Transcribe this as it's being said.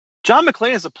John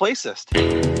McClane is a placist.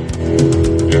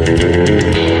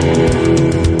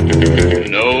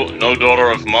 No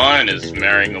daughter of mine is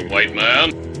marrying a white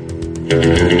man.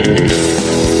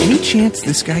 Any chance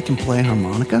this guy can play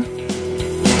harmonica?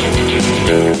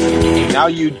 Now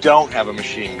you don't have a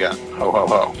machine gun. Ho, ho,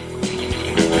 ho.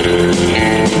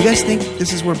 You guys think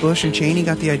this is where Bush and Cheney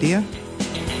got the idea?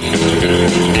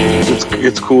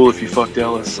 It's cool if you fucked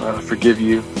Ellis. I forgive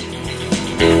you.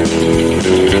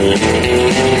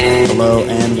 Hello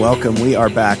and welcome. We are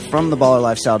back from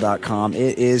theballerlifestyle.com.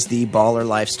 It is the Baller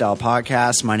Lifestyle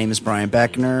Podcast. My name is Brian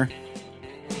Beckner.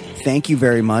 Thank you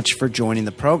very much for joining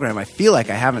the program. I feel like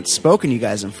I haven't spoken to you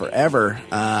guys in forever.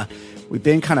 We've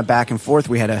been kind of back and forth.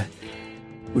 We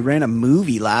ran a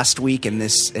movie last week, and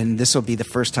this will be the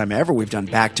first time ever we've done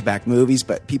back-to-back movies,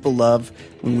 but people love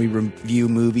when we review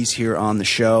movies here on the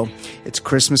show. It's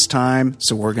Christmas time,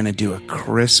 so we're going to do a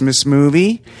Christmas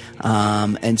movie.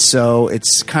 And so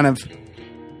it's kind of,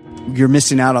 you're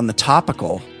missing out on the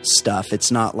topical stuff. It's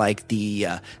not like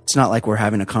we're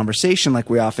having a conversation like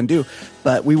we often do,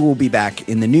 but we will be back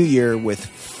in the new year with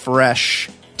fresh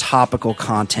topical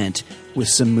content with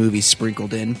some movies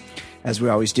sprinkled in, as we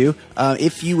always do.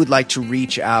 If you would like to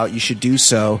reach out, you should do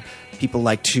so. People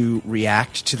like to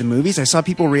react to the movies. I saw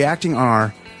people reacting on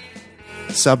our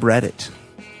subreddit,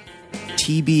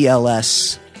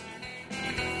 TBLS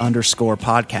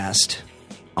 _podcast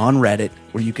on Reddit,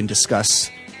 where you can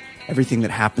discuss everything that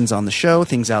happens on the show,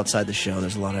 things outside the show.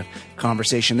 There's a lot of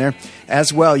conversation there.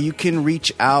 As well, you can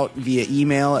reach out via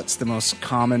email. It's the most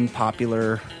common,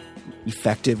 popular,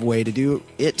 effective way to do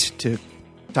it, to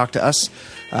talk to us.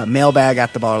 Mailbag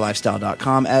at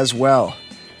theballerlifestyle.com as well.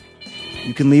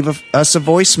 You can leave us a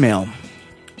voicemail.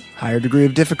 Higher degree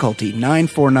of difficulty,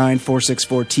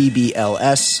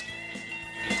 949-464-TBLS.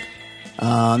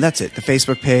 That's it. The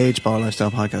Facebook page, Baller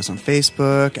Lifestyle Podcast on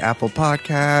Facebook, Apple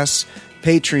Podcasts,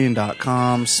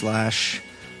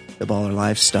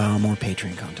 patreon.com/theballerlifestyle. More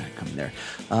Patreon content coming there.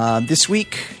 This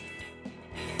week,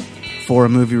 for a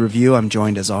movie review, I'm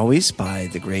joined as always by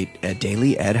the great Ed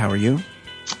Daly. Ed, how are you?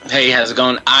 Hey, how's it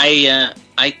going? I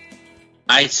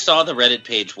saw the Reddit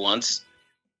page once,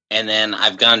 and then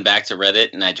I've gone back to Reddit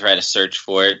and I try to search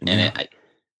for it, and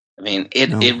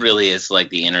it really is like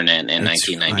the internet in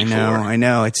 1994. I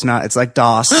know. It's not. It's like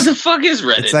DOS. What the fuck is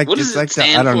Reddit? What does it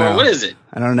stand for? What is it?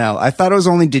 I don't know. I thought it was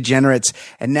only degenerates,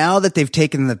 and now that they've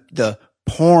taken the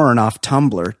porn off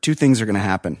Tumblr, two things are going to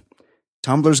happen.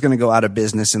 Tumblr's going to go out of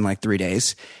business in like 3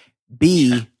 days.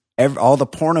 All the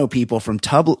porno people from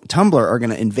Tumblr are going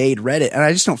to invade Reddit. And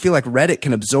I just don't feel like Reddit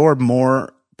can absorb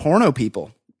more porno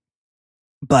people.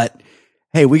 But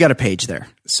hey, we got a page there,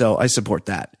 so I support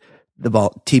that.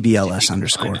 TBLS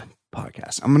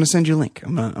 _podcast. I'm going to send you a link.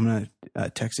 I'm going to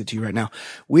text it to you right now.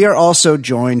 We are also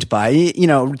joined by,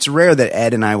 it's rare that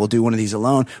Ed and I will do one of these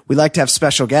alone. We like to have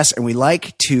special guests, and we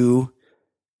like to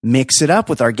mix it up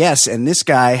with our guests. And this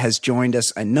guy has joined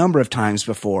us a number of times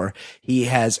before. He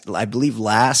has, I believe,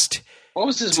 what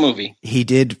was his movie? He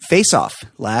did Face Off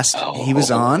He was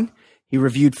on. He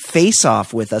reviewed Face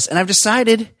Off with us. And I've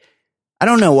decided, I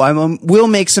don't know, we'll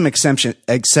make some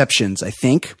exceptions, I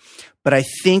think. But I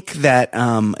think that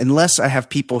unless I have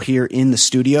people here in the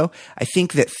studio, I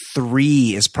think that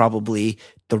 3 is probably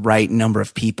the right number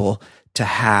of people to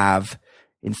have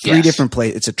in 3 different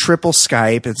places. It's a triple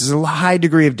Skype. It's a high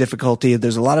degree of difficulty.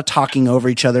 There's a lot of talking over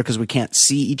each other because we can't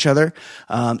see each other.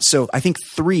 So I think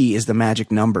 3 is the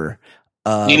magic number.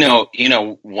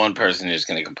 One person who's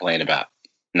going to complain about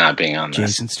not being on this.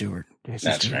 Jason Stewart.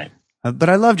 That's right. But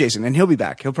I love Jason, and he'll be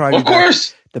back. He'll probably be back. Of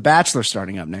course. The Bachelor's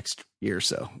starting up next year,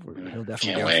 so he'll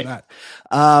definitely go for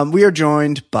that. We are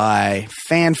joined by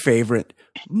fan favorite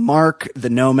Mark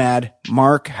the Nomad.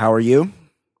 Mark, how are you?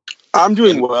 I'm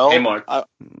doing well. Hey, Mark.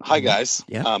 Hi, guys.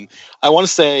 Yeah. I want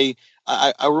to say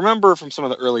I remember from some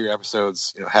of the earlier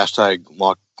episodes, hashtag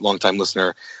long time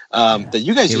listener, that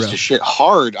you guys used to shit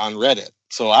hard on Reddit.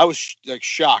 So I was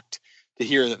shocked to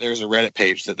hear that there's a Reddit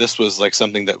page, that this was like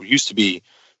something that used to be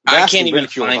vastly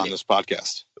ridiculed on this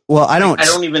podcast. Well, I don't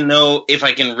even know if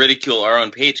I can ridicule our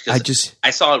own page, because I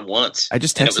saw it once. I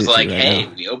just texted it was like, hey,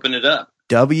 we open it up.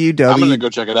 I'm going to go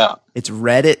check it out. It's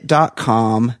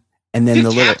reddit.com. And then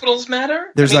the capitals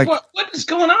matter? There's what is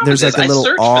going on? There's with like this? a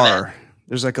little R.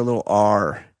 There's like a little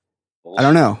R. I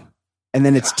don't know. And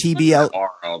then it's TBLS,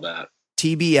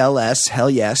 hell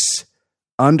yes,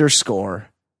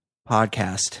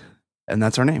 _podcast. And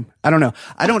that's our name. I don't know.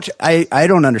 I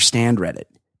don't understand Reddit,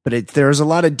 but there's a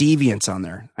lot of deviants on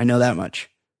there. I know that much.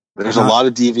 There's a lot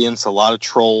of deviants, a lot of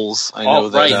trolls. I know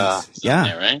that.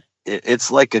 Right? It's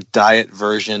like a diet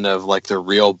version of like the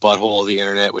real butthole of the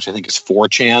internet, which I think is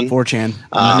 4chan. 4chan.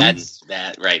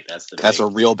 That's a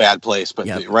real bad place. But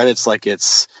Reddit's like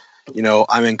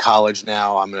I'm in college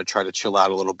now. I'm going to try to chill out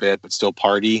a little bit, but still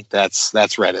party. That's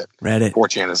Reddit.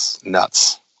 4chan is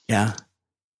nuts. Yeah.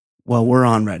 Well, we're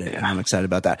on Reddit, and I'm excited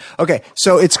about that. Okay,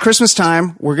 so it's Christmas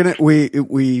time.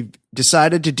 We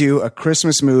decided to do a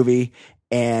Christmas movie,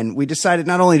 and we decided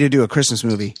not only to do a Christmas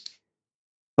movie,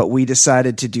 but we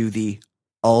decided to do the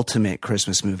ultimate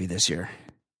Christmas movie this year.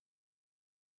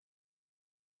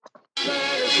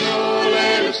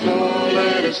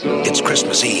 It's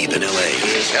Christmas Eve in L.A.,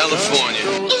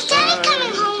 California. Is Daddy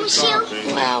coming home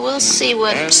soon? Well, we'll see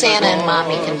what Santa and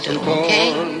Mommy can do,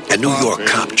 okay? And New York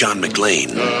cop John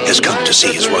McClane has come to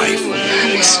see his wife.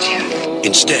 I missed you.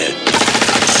 Instead,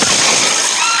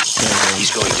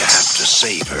 he's going to have to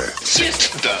save her.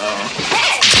 Sit down.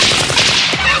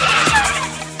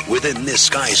 Within this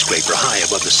skyscraper high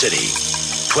above the city,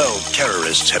 12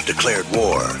 terrorists have declared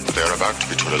war. They're about to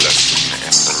be taught a lesson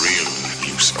in the real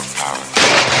use of power.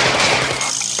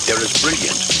 They're as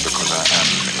brilliant because I am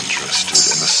interested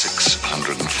in the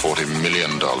 $640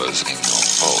 million in your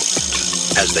vault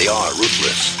as they are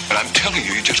ruthless. And I'm telling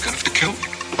you, you're just going to have to kill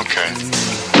me. Okay.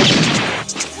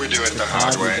 We do it the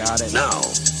hard way. Now,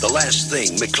 the last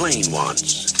thing McClane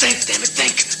wants. Think, damn it,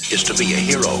 think. Is to be a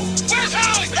hero. Where's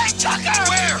Holly? Hey, Tucker!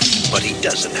 Where? But he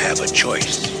doesn't have a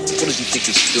choice. What does he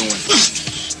think he's doing?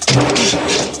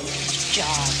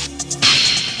 Job.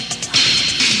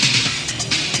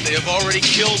 They have already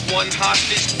killed one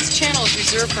hostage. This channel is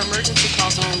reserved for emergency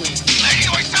calls only. Lady,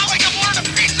 do I sound like I'm ordering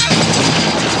a pizza?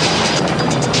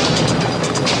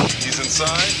 He's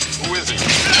inside? Who is he?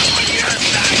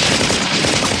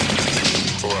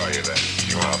 Who are you then?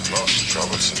 You are most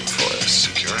troublesome for a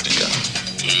security guard.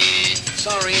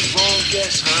 Sorry, wrong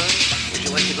guess, huh? Would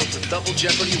you like to go for double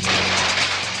jeopardy?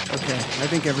 Okay, I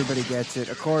think everybody gets it.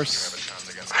 Of course,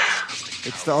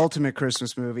 it's the ultimate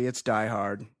Christmas movie. It's Die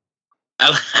Hard.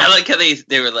 I like how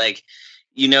they were like,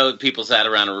 people sat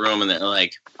around a room and they're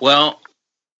like, well,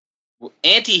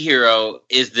 anti-hero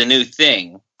is the new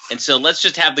thing. And so let's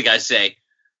just have the guy say,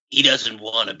 he doesn't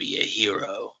want to be a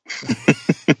hero.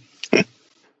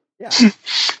 Yeah.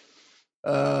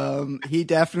 He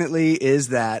definitely is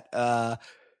that.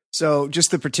 So just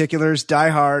the particulars. Die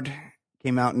Hard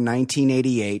came out in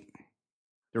 1988,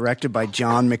 directed by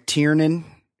John McTiernan,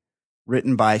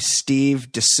 written by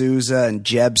Steve D'Souza and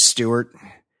Jeb Stewart.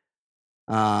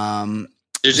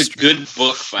 There's a good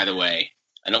book, by the way,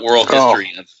 an oral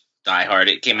history of Die Hard.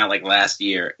 It came out like last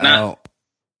year. Can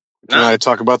I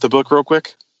talk about the book real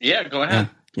quick? Yeah, go ahead.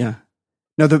 Yeah.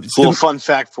 No, little fun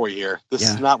fact for you here. This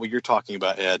is not what you're talking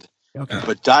about, Ed. Okay.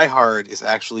 But Die Hard is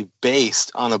actually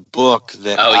based on a book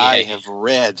that I have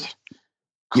read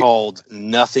called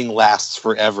Nothing Lasts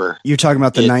Forever. You're talking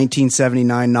about the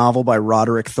 1979 novel by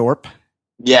Roderick Thorpe?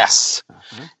 Yes.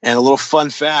 Uh-huh. And a little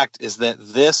fun fact is that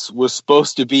this was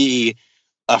supposed to be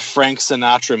a Frank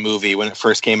Sinatra movie when it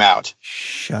first came out.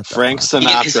 Frank Sinatra.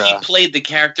 Yeah, because he played the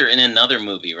character in another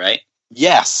movie, right?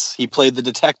 Yes, he played the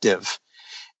detective.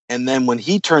 And then when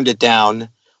he turned it down,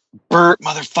 Burt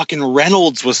motherfucking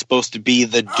Reynolds was supposed to be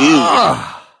the dude.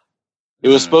 It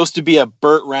was supposed to be a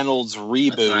Burt Reynolds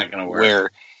reboot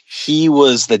where he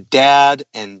was the dad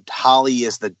and Holly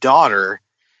is the daughter.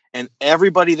 And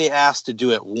everybody they asked to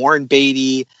do it, Warren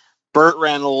Beatty, Burt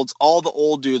Reynolds, all the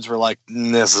old dudes were like,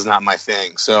 this is not my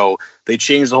thing. So they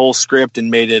changed the whole script and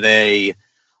made it a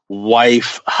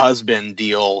wife-husband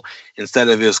deal instead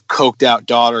of his coked-out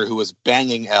daughter who was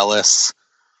banging Ellis,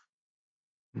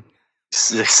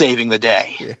 saving the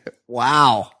day.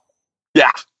 Wow.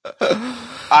 Yeah. When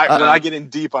I get in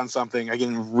deep on something, I get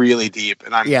in really deep,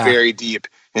 and I'm very deep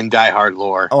in Die Hard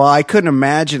lore. Oh, I couldn't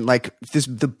imagine. Like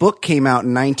the book came out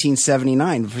in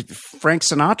 1979. Frank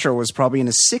Sinatra was probably in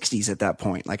his 60s at that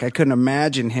point. Like I couldn't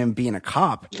imagine him being a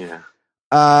cop. Yeah.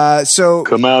 So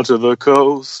come out to the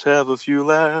coast, have a few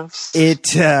laughs.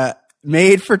 It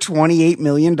made for $28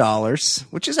 million,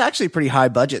 which is actually pretty high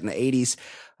budget in the 80s.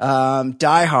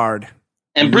 Die Hard.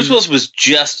 And Bruce Willis was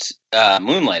just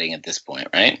moonlighting at this point,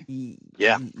 right?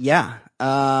 Yeah. Yeah.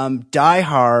 Die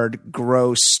Hard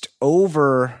grossed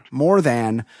over more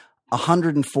than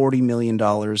 $140 million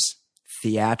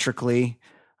theatrically.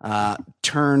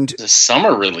 Turned the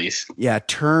summer release. Yeah,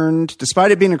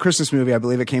 despite it being a Christmas movie, I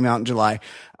believe it came out in July.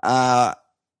 The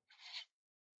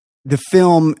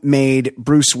film made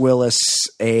Bruce Willis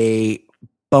a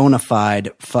bona fide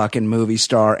fucking movie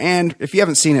star. And if you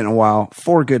haven't seen it in a while,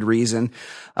 for good reason.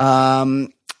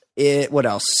 What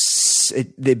else?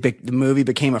 The movie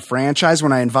became a franchise.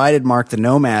 When I invited Mark the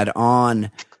Nomad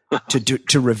on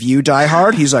to review Die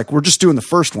Hard. He's like, we're just doing the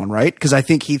first one, right? Because I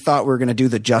think he thought we were going to do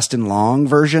the Justin Long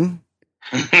version.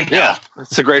 Yeah,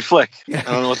 it's a great flick. I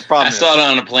don't know what the problem is. I saw it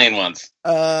on a plane once.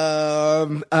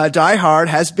 Die Hard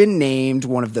has been named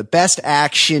one of the best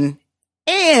action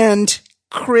and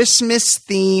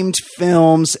Christmas-themed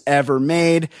films ever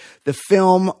made. The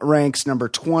film ranks number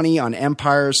 20 on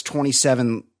Empire's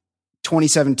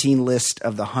 2017 list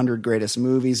of the 100 greatest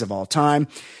movies of all time.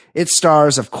 It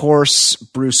stars, of course,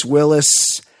 Bruce Willis,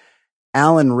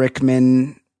 Alan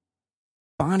Rickman,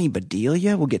 Bonnie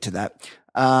Bedelia. We'll get to that.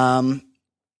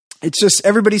 It's just,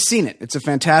 everybody's seen it. It's a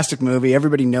fantastic movie.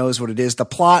 Everybody knows what it is. The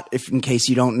plot, if in case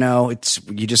you don't know,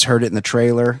 you just heard it in the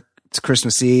trailer. It's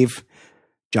Christmas Eve.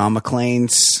 John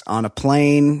McClane's on a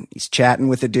plane. He's chatting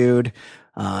with a dude.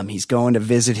 He's going to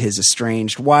visit his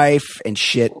estranged wife, and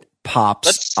shit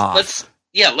pops off.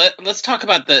 Let's talk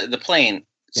about the plane.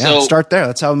 Yeah, So start there.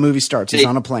 That's how the movie starts. He's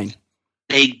on a plane.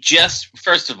 They just,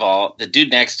 first of all, the dude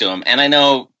next to him, and I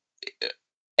know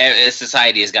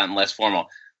society has gotten less formal.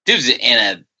 Dude's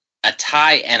in a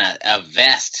tie and a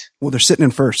vest. Well, they're sitting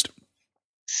in first.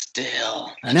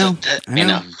 Still, I know. In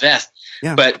a vest.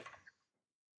 Yeah. But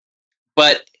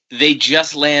they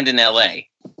just land in LA.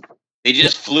 They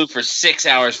just flew for 6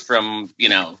 hours from,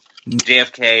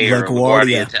 JFK or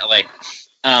LaGuardia to LA.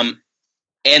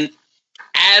 And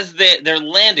as they're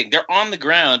landing, they're on the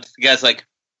ground. The guy's like,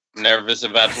 nervous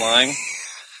about flying.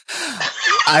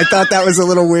 I thought that was a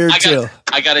little weird too.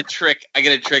 I got a trick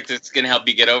that's gonna help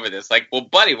you get over this. Like, well,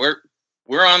 buddy, we're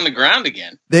on the ground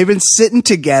again. They've been sitting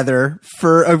together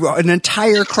for an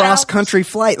entire cross-country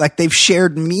flight. Like, they've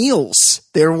shared meals.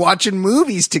 They're watching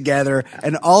movies together,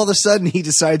 and all of a sudden he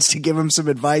decides to give him some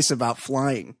advice about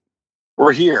flying.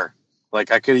 We're here.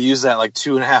 Like, I could have used that like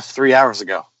 2.5, 3 hours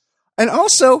ago. And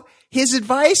also, his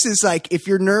advice is like, if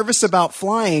you're nervous about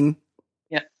flying,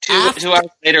 yeah, 2 hours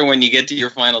later when you get to your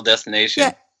final destination.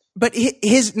 Yeah, but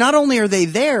his not only are they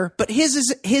there, but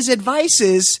his advice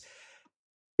is,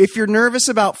 if you're nervous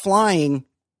about flying,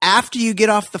 after you get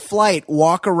off the flight,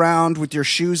 walk around with your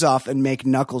shoes off and make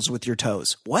knuckles with your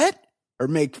toes. What? Or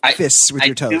make fists with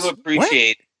your toes. I do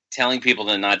appreciate telling people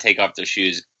to not take off their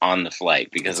shoes on the flight,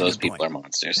 because those people are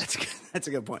monsters. That's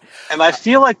a good point. And I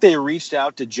feel like they reached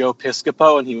out to Joe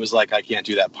Piscopo, and he was like, I can't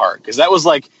do that part. Because that was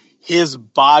like his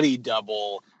body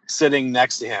double sitting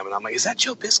next to him. And I'm like, is that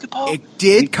Joe Piscopo? It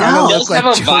did kind of look like Joe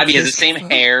Piscopo. He does have a Joe body. He has the Piscopo. same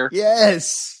hair.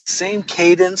 Yes. Same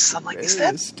cadence. I'm like, is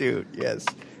that this dude? Yes.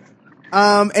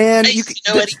 And you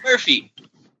know Eddie Murphy.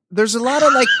 There's a lot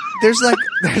of there's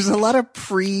a lot of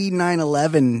pre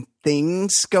 9/11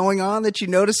 things going on that you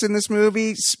notice in this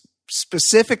movie.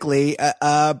 Specifically,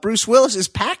 Bruce Willis is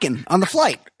packing on the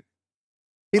flight.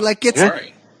 He gets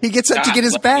up to get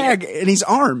his bag, and he's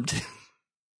armed.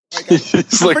 I'm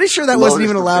pretty sure that wasn't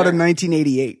even allowed in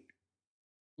 1988.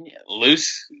 Yeah,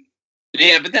 loose.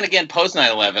 Yeah, but then again, post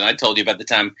 9/11, I told you about the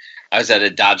time I was at a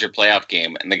Dodger playoff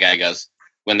game, and the guy goes,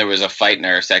 when there was a fight in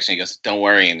our section, he goes, "Don't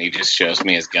worry," and he just shows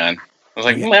me his gun. I was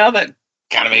like, well, that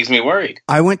kind of makes me worried.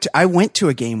 I went to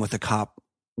a game with a cop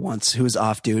once who was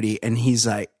off duty, and he's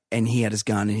like, and he had his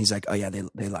gun, and he's like, "Oh yeah,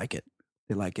 they like it.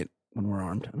 They like it when we're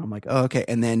armed." And I'm like, "Oh, okay."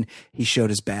 And then he showed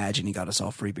his badge, and he got us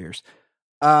all free beers.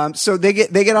 So he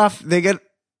gets off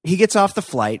the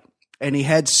flight, and he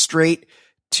heads straight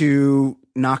to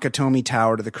Nakatomi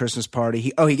Tower to the Christmas party.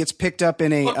 He gets picked up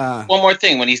in a one more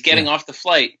thing. When he's getting off the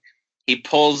flight, he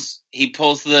pulls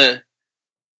the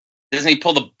doesn't he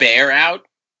pull the bear out?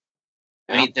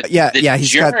 I mean, the he's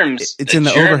germs, it's in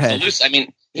the overhead. Loose. I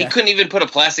mean, he couldn't even put a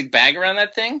plastic bag around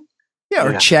that thing. Yeah,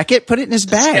 or check it, put it in his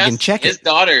bag and check it.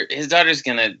 His daughter's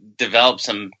gonna develop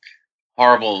some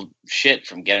horrible shit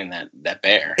from getting that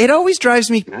bear. It always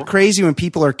drives me crazy when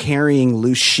people are carrying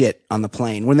loose shit on the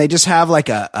plane. When they just have like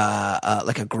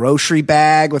a grocery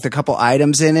bag with a couple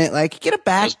items in it, like get a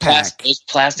backpack. Those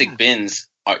plastic bins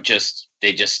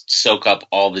they just soak up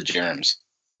all the germs.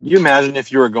 You imagine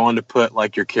if you were going to put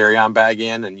like your carry-on bag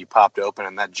in and you popped open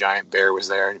and that giant bear was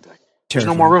there, and you'd be like, "There's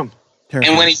no more room."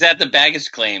 And when he's at the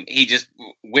baggage claim, he just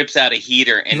whips out a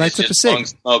heater and is just blowing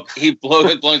smoke. He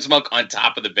blowing smoke on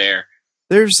top of the bear.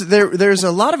 There's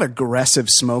a lot of aggressive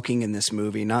smoking in this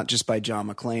movie, not just by John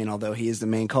McClane, although he is the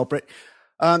main culprit.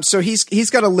 So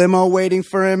he's got a limo waiting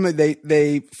for him.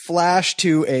 They flash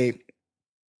to a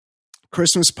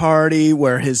Christmas party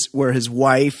where his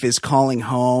wife is calling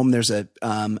home. There's a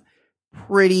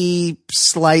pretty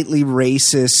slightly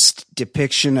racist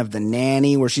depiction of the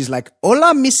nanny where she's like,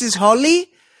 "Hola, Mrs. Holly."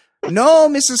 No,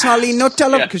 Mrs. Holly, no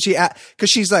telephone. Because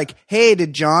she's like, hey,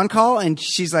 did John call? And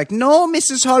she's like, no,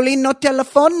 Mrs. Holly, no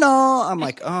telephone. No. I'm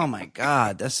like, oh my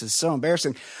God, this is so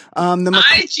embarrassing.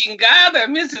 Ay, chingada,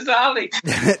 Mrs. Holly.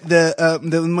 The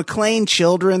McClane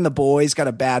children, the boys got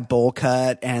a bad bowl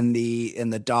cut, and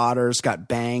the daughters got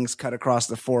bangs cut across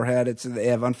the forehead. They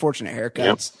have unfortunate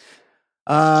haircuts. Yep.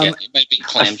 It might be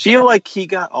I feel like he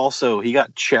got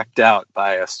checked out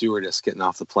by a stewardess getting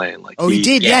off the plane. Like he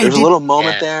did. Yeah, there's a little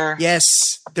moment there. Yes,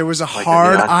 there was a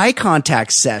hard eye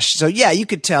contact sesh. So yeah, you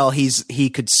could tell he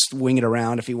could swing it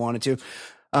around if he wanted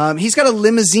to. He's got a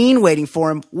limousine waiting for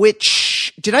him.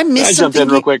 Which did I miss? Can I jump in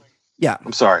real quick? Yeah,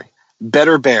 I'm sorry.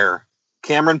 Better bear,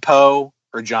 Cameron Poe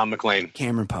or John McClane?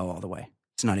 Cameron Poe all the way.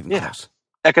 It's not even close.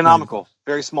 Economical,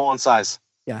 very small in size.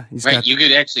 Yeah, you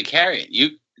could actually carry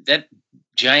it. That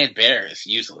giant bear is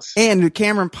useless. And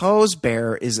Cameron Poe's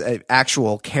bear is an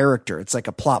actual character. It's like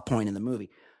a plot point in the movie.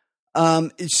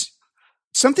 It's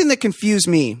something that confused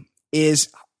me is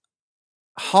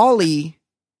Holly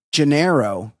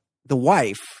Gennaro, the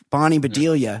wife, Bonnie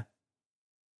Bedelia,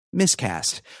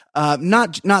 miscast.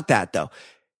 Not that though.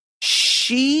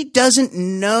 She doesn't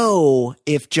know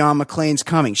if John McClane's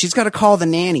coming. She's got to call the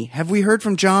nanny. Have we heard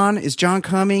from John? Is John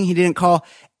coming? He didn't call.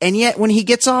 And yet when he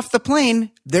gets off the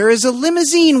plane, there is a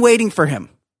limousine waiting for him.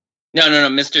 No.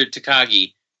 Mr.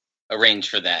 Takagi arranged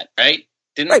for that, right?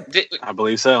 I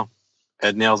believe so.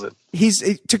 Ed nails it.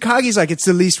 Takagi's like, it's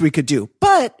the least we could do.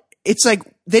 But it's like,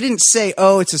 they didn't say,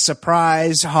 oh, it's a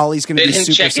surprise. Holly's going to be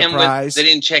super surprised. They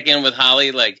didn't check in with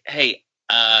Holly like, hey,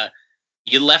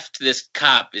 you left this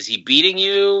cop. Is he beating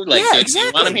you? Like, yeah, do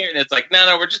you want him here? And it's like,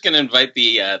 no, we're just going to invite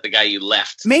the guy you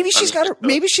left. Maybe she's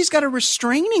got a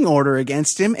restraining order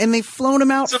against him, and they've flown him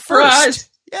out Surprise. first.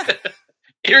 Yeah,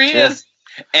 here he is.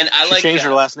 And she changed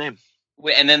her last name.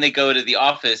 And then they go to the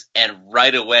office, and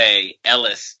right away,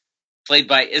 Ellis, played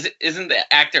by isn't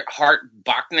the actor Hart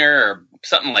Bachner or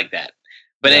something like that?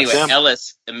 But anyway,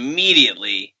 Ellis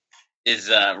immediately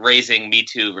is raising Me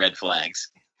Too red flags.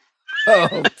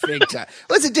 Oh, big time.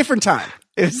 Well, it's a different time.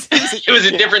 It was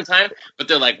a different time, but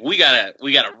they're like, we gotta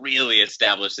really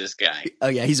establish this guy. Oh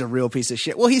yeah, he's a real piece of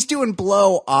shit. Well, he's doing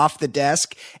blow off the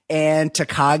desk, and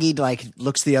Takagi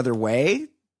looks the other way.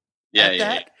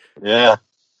 Yeah.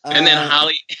 And then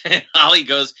Holly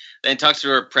goes and talks to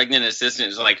her pregnant assistant.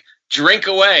 Is like, drink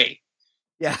away.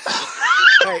 Yeah,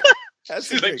 right.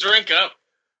 She's like, drink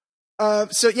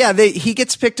up. So yeah, he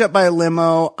gets picked up by a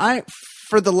limo.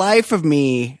 For the life of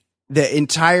me, the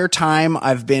entire time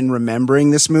I've been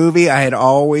remembering this movie, I had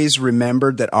always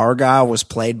remembered that Argyle was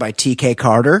played by T.K.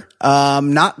 Carter.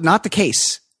 Not the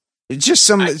case. It's just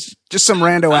some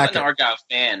rando actor. I'm an Argyle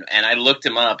fan, and I looked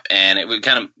him up, and it would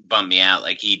kind of bum me out.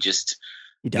 Like he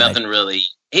died. Nothing really.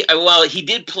 He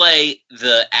did play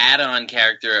the add-on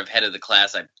character of Head of the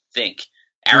Class, I think.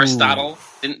 Aristotle.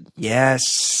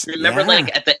 Yes. Remember,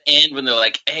 like at the end when they're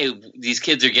like, "Hey, these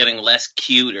kids are getting less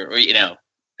cute," or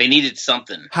they needed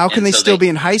something. How can they still be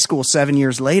in high school 7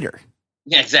 years later?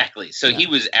 Yeah, exactly. So he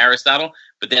was Aristotle,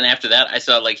 but then after that, I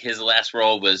saw like his last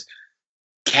role was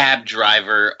cab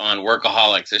driver on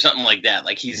Workaholics or something like that.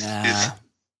 Like he's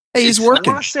working.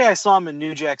 I want to say I saw him in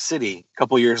New Jack City a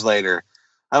couple years later.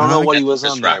 I don't know what he was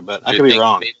on there, but I could be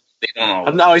wrong. They don't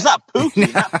know. No, he's not Pookie.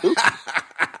 He's not Pookie.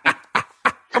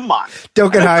 Come on.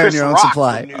 Don't get high on your own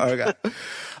supply. Okay.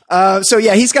 So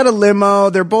yeah, he's got a limo.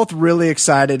 They're both really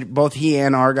excited. Both he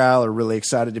and Argyle are really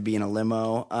excited to be in a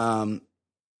limo.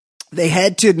 They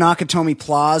head to Nakatomi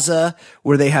Plaza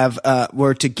where they have,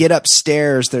 where to get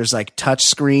upstairs, there's like touch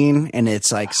screen and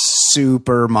it's like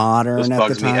super modern at the time.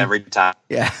 Bugs me every time.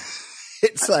 Yeah.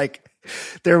 It's like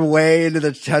they're way into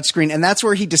the touch screen. And that's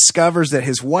where he discovers that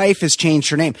his wife has changed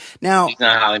her name. Now, she's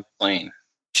not Holly McClane.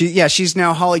 She's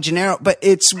now Holly Gennaro, but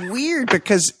it's weird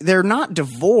because they're not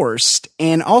divorced.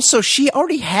 And also she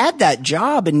already had that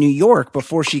job in New York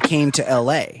before she came to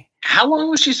LA. How long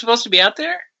was she supposed to be out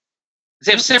there?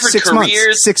 They have separate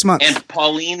careers. 6 months. And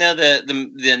Paulina,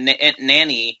 the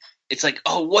nanny, it's like,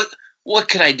 oh, what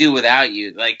could I do without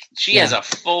you? Like she has a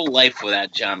full life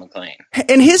without John McClane.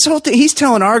 And his whole thing, he's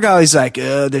telling Argyle, he's like,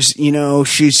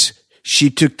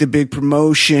 she took the big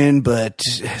promotion, but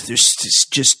there's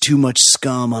just too much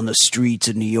scum on the streets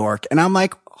of New York. And I'm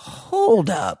like, hold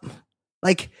up.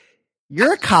 Like,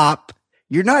 you're a cop.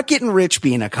 You're not getting rich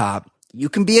being a cop. You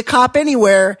can be a cop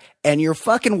anywhere. And your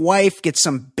fucking wife gets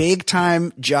some big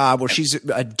time job where she's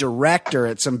a director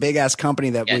at some big ass company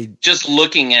that just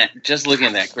looking at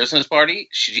that Christmas party.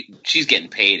 She's getting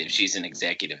paid if she's an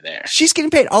executive there. She's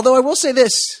getting paid. Although I will say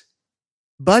this,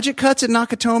 budget cuts at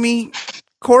Nakatomi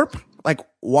Corp. Like,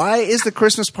 why is the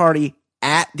Christmas party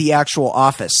at the actual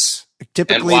office?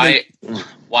 Typically, and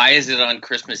why is it on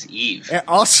Christmas Eve?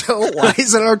 Also, why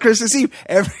is it on Christmas Eve?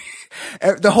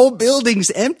 The whole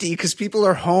building's empty because people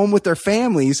are home with their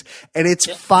families, and it's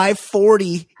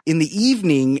 5:40 in the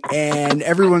evening, and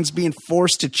everyone's being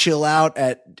forced to chill out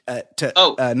at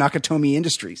Nakatomi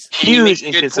Industries. Huge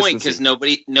good point, because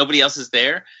nobody else is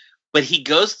there. But he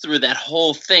goes through that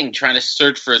whole thing trying to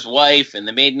search for his wife and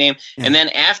the maiden name, and then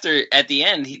at the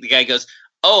end, the guy goes,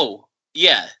 "Oh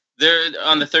yeah, they're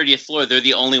on the 30th floor. They're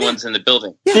the only ones in the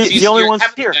building. Yeah. The only ones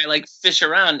here." The guy like fish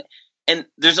around, and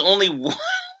there's only one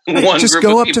just group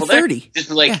go of up people to 30. There.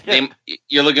 Just like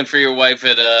you're looking for your wife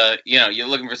at you're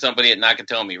looking for somebody at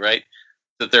Nakatomi, right?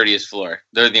 The 30th floor.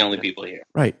 They're the only people here,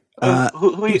 right?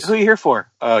 Who are you here for?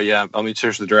 Oh yeah, let me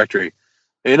search the directory.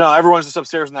 Everyone's just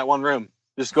upstairs in that one room.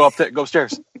 Just go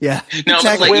upstairs. Yeah, no,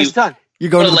 exactly. You're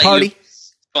going to the party.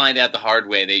 Find out the hard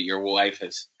way that your wife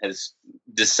has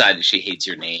decided she hates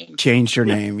your name. Changed your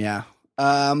name, yeah.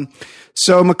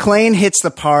 So McClane hits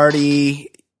the party.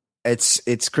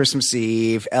 It's Christmas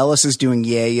Eve. Ellis is doing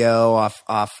yayo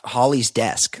off Holly's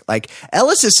desk. Like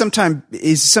Ellis is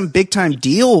some big time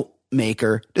deal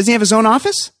maker. Does he have his own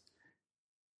office?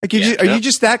 Like are you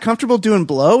just that comfortable doing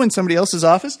blow in somebody else's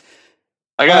office?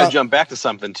 I gotta jump back to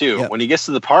something too. Yep. When he gets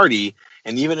to the party,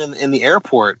 and even in the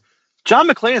airport, John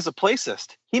McClane is a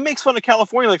placist. He makes fun of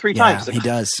California like 3 times. Like, he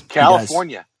does.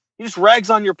 California. He just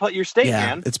rags on your state,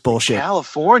 man. It's bullshit.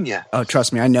 California. Oh,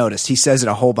 trust me, I noticed. He says it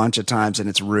a whole bunch of times, and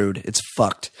it's rude. It's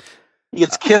fucked. He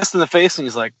gets kissed in the face, and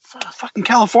he's like, "Fucking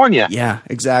California." Yeah,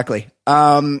 exactly.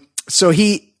 So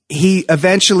he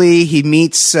eventually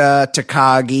meets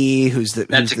Takagi, who's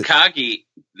Takagi,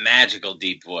 magical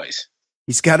deep voice.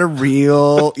 He's got a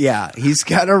real,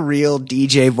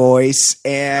 DJ voice,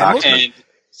 and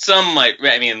some might.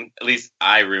 I mean, at least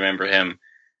I remember him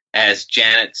as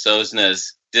Janet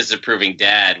Sosna's disapproving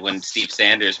dad when Steve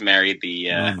Sanders married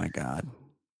the. Oh my God!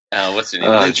 What's his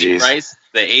name? Lindsay Price.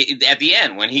 At the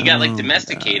end, when he got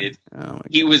domesticated,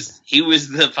 he was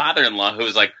the father-in-law who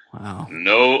was like, "Wow,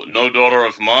 no daughter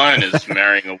of mine is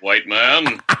marrying a white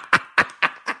man."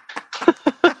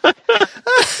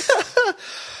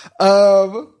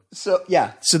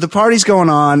 So the party's going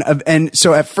on, and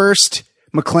so at first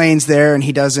McClane's there and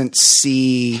he doesn't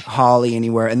see Holly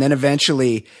anywhere, and then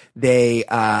eventually they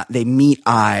meet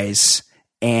eyes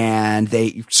and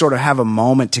they sort of have a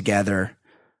moment together.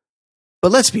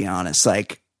 But let's be honest,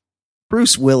 like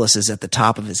Bruce Willis is at the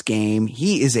top of his game.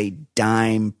 He is a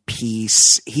dime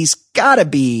piece. He's got to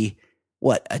be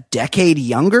a decade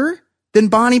younger than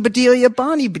Bonnie Bedelia.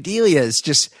 Bonnie Bedelia is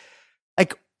just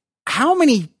like how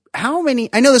many,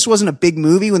 I know this wasn't a big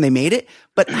movie when they made it,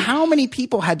 but how many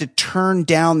people had to turn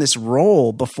down this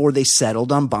role before they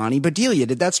settled on Bonnie Bedelia?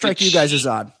 Did that strike you guys as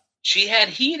odd? She had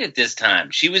heat at this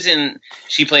time. She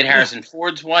played Harrison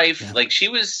Ford's wife. Yeah. Like she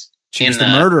was the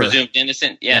murderer. Presumed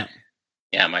innocent. Yeah.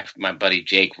 My buddy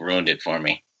Jake ruined it for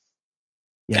me.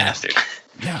 Yeah. Bastard.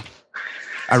 Yeah.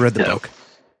 I read the book.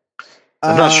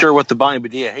 I'm not sure what the Bonnie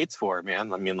Bedelia hates for,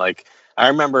 man. I mean, like, I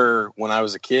remember when I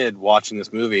was a kid watching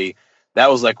this movie, that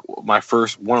was like one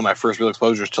of my first real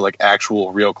exposures to like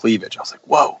actual real cleavage. I was like,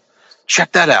 whoa,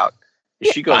 check that out.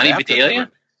 She goes Bonnie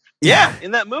Bedelia? Yeah,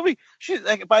 in that movie. She's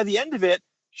like, by the end of it,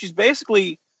 she's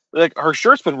basically like her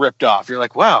shirt's been ripped off. You're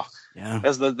like, wow. Yeah.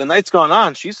 As the night's gone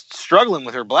on, she's struggling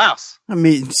with her blouse. I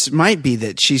mean, it might be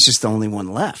that she's just the only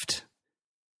one left.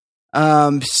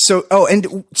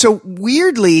 So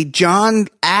weirdly, John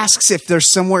asks if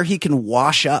there's somewhere he can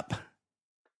wash up.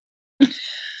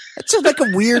 That's like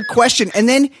a weird question. And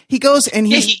then he goes and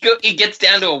he gets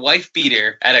down to a wife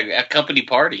beater at a company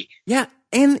party. Yeah.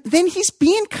 And then he's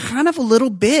being kind of a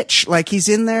little bitch. Like he's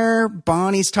in there,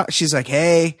 Bonnie's talking. She's like,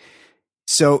 hey.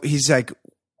 So she's like,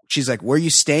 where you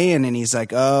staying? And he's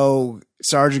like, oh,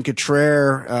 Sergeant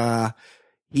Cottrell,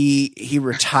 he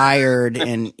retired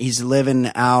and he's living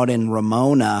out in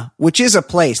Ramona, which is a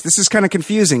place. This is kind of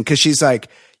confusing because she's like,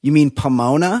 you mean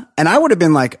Pomona? And I would have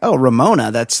been like, oh,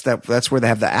 Ramona. That's where they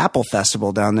have the Apple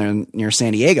Festival down there near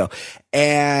San Diego.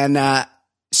 And,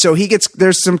 so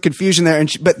there's some confusion there.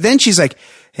 But then she's like,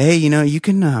 hey, you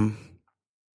can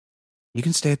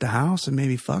stay at the house and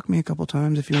maybe fuck me a couple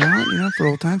times if you want, for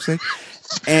old time's sake.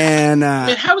 And,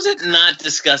 man, how is it not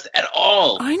discussed at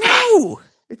all? I know.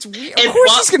 It's weird. Of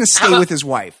course he's going to stay with his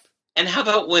wife. And how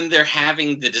about when they're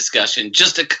having the discussion,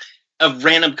 just a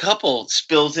random couple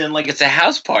spills in like it's a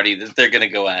house party that they're going to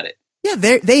go at it. Yeah,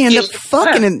 they end up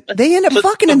fucking in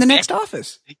the next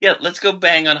office. Yeah, let's go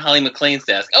bang on Holly McClane's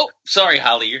desk. Oh, sorry,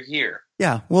 Holly, you're here.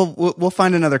 Yeah, we'll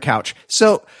find another couch.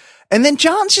 So, and then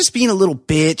John's just being a little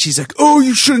bitch. He's like, "Oh,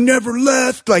 you should have never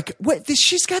left." Like, what?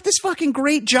 She's got this fucking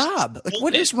great job. Like,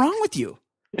 what is wrong with you?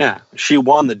 Yeah, she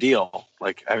won the deal.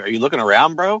 Like, are you looking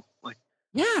around, bro? Like,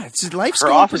 yeah, it's life's her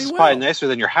going office pretty is well. probably nicer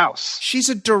than your house. She's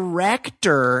a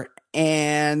director,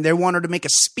 and they want her to make a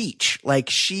speech. Like,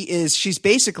 she's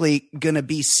basically gonna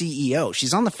be CEO.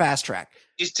 She's on the fast track.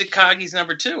 She's Takagi's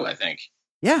number 2, I think.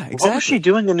 Yeah, exactly. What was she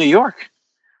doing in New York?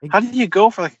 How did you go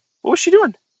for what was she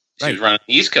doing? She was running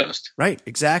the East Coast. Right,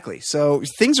 exactly. So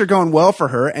things are going well for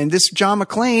her, and this John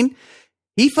McClane,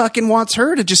 he fucking wants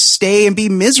her to just stay and be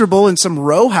miserable in some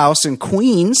row house in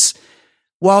Queens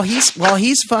while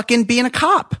he's fucking being a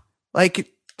cop.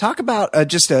 Like, talk about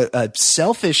just a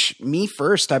selfish me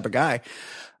first type of guy.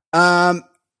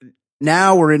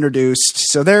 Now we're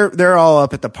introduced. So they're all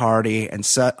up at the party, and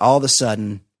all of a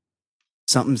sudden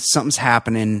something's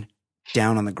happening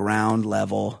down on the ground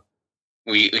level.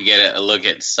 We get a look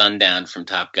at Sundown from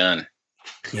Top Gun.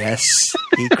 Yes,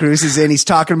 he cruises in. He's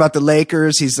talking about the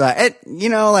Lakers. He's like,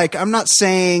 I'm not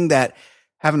saying that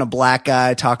having a black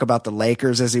guy talk about the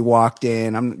Lakers as he walked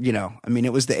in.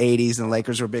 It was the 80s and the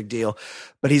Lakers were a big deal,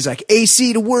 but he's like,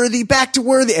 AC to Worthy, back to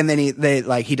Worthy. And then he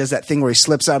does that thing where he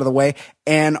slips out of the way,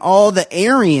 and all the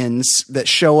Aryans that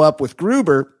show up with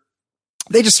Gruber,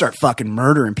 they just start fucking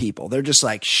murdering people. They're just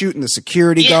like shooting the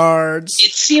security guards.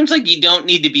 It seems like you don't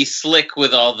need to be slick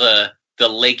with all the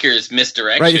Lakers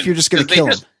misdirection. Right, if you're just going to kill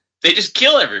them. They just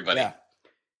kill everybody.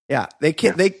 Yeah. They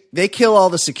kill all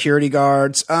the security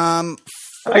guards. I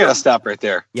gotta stop right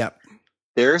there. Yep.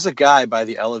 There's a guy by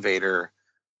the elevator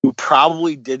who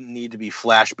probably didn't need to be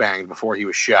flashbanged before he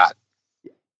was shot.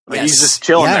 He's just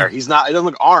chilling there. He doesn't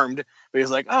look armed, but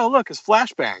he's like, oh, look, it's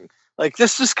flashbang. Like,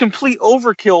 this is complete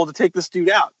overkill to take this dude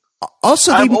out.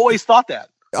 Also, I've always thought that.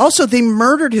 Also, they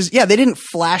murdered his. Yeah, they didn't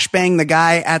flashbang the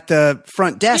guy at the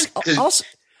front desk. Because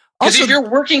if you're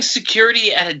working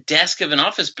security at a desk of an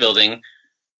office building,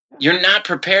 you're not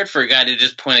prepared for a guy to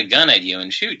just point a gun at you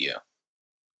and shoot you.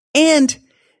 And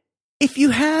if you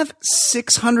have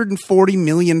 $640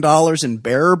 million in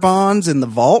bearer bonds in the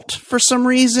vault for some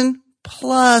reason,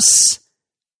 plus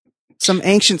some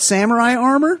ancient samurai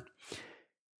armor,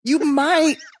 you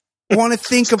might want to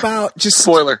think about just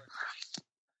spoiler.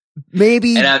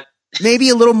 Maybe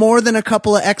a little more than a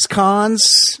couple of ex-cons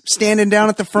standing down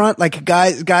at the front, like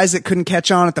guys that couldn't catch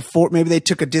on at the fort. Maybe they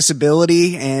took a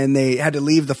disability and they had to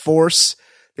leave the force.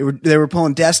 They were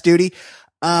pulling desk duty.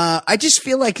 I just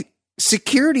feel like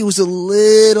security was a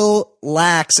little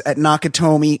lax at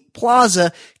Nakatomi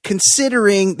Plaza,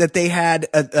 considering that they had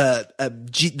the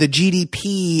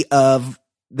GDP of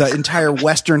the entire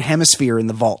Western Hemisphere in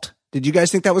the vault. Did you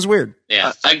guys think that was weird?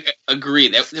 Yeah, I agree.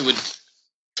 That would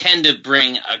tend to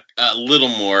bring a little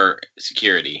more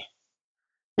security.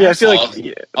 Yeah, I feel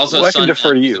like also I can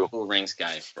defer to you. Cool rings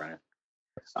guy, Brian.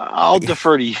 I'll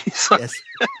defer to you. Yes.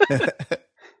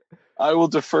 I will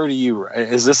defer to you.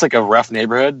 Is this like a rough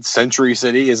neighborhood? Century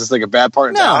City? Is this like a bad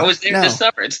part of town? I was there this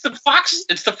summer. It's the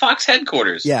Fox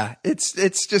headquarters. Yeah, it's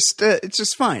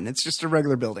just fine. It's just a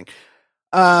regular building.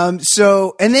 And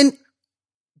then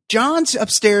John's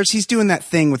upstairs. He's doing that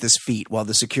thing with his feet while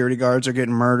the security guards are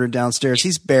getting murdered downstairs.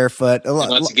 He's barefoot. He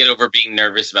wants to get over being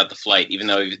nervous about the flight, even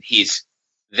though he's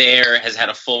there, has had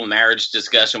a full marriage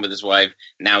discussion with his wife.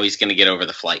 Now he's going to get over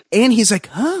the flight. And he's like,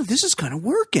 this is kind of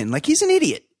working. Like, he's an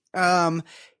idiot.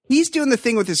 He's doing the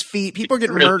thing with his feet. People are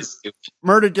getting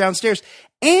murdered downstairs.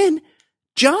 And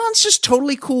John's just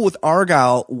totally cool with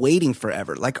Argyle waiting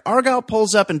forever. Like, Argyle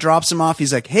pulls up and drops him off.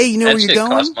 He's like, hey, you know where you're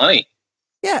going? Costs money.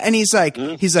 Yeah, and he's like,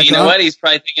 you know what? He's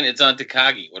probably thinking it's on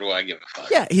Takagi. What do I give a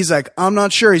fuck? Yeah, he's like, I'm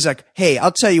not sure. He's like, hey,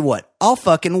 I'll tell you what. I'll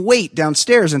fucking wait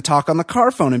downstairs and talk on the car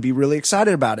phone and be really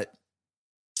excited about it.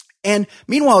 And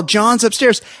meanwhile, John's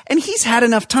upstairs, and he's had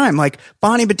enough time. Like,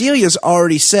 Bonnie Bedelia's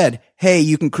already said, hey,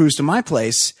 you can cruise to my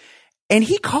place. And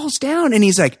he calls down, and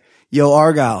he's like, yo,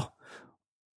 Argyle,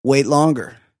 wait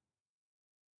longer.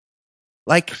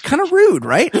 Like, kind of rude,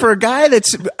 right? For a guy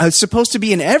that's supposed to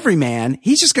be an everyman,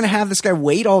 he's just going to have this guy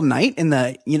wait all night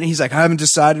he's like, I haven't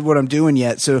decided what I'm doing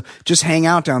yet, so just hang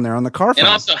out down there on the car phone.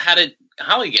 And also, how did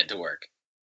Holly get to work?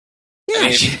 Yeah.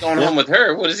 If he's going home with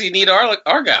her, what does he need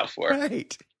Argyle for?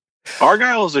 Right.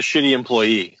 Argyle is a shitty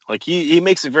employee. Like, he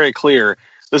makes it very clear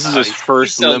this is his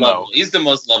first limo. He's the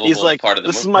most lovable part of the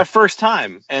movie. This is my first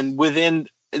time. And within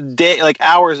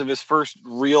hours of his first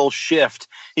real shift,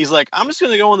 he's like, I'm just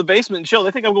going to go in the basement and chill.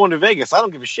 They think I'm going to Vegas. I don't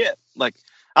give a shit. Like,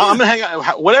 I'm going to hang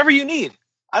out. Whatever you need.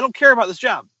 I don't care about this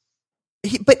job.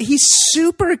 But he's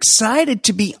super excited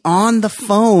to be on the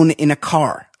phone in a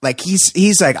car. Like,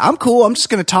 he's like, I'm cool. I'm just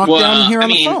going to talk down here on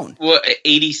the phone.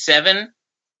 87?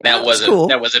 That was cool.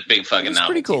 That was a big fucking novelty.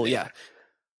 Pretty cool, yeah.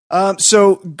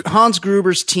 So Hans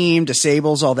Gruber's team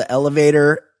disables all the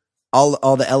elevator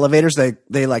all the elevators,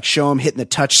 they like show him hitting the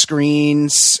touch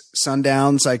screens,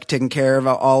 Sundown's like taking care of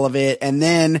all of it. And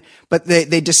then, but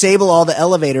they disable all the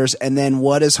elevators. And then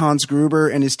what does Hans Gruber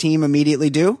and his team immediately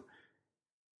do?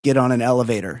 Get on an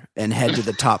elevator and head to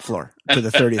the top floor, to the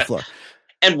 30th floor.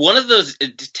 And one of those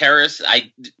terrorists,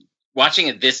 watching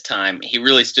it this time, he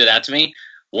really stood out to me.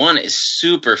 One is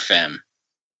super femme.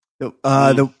 The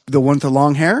one with the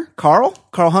long hair, Carl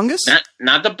Hungus,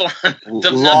 not the blonde.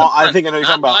 I think I know you're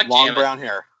talking about long brown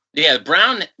hair. Yeah,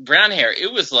 brown hair.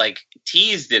 It was like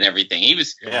teased and everything. He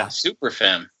was super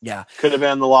femme. Yeah, could have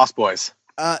been the Lost Boys.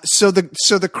 So the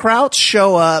Krauts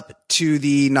show up to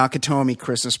the Nakatomi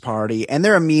Christmas party, and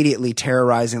they're immediately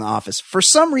terrorizing the office. For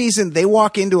some reason, they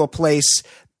walk into a place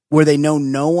where they know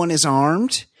no one is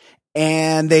armed.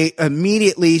 And they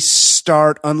immediately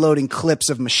start unloading clips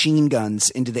of machine guns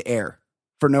into the air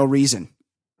for no reason.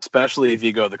 Especially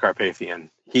Vigo the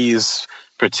Carpathian. He's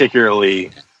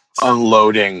particularly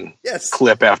unloading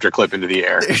clip after clip into the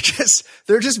air.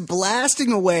 They're just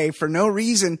blasting away for no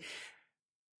reason.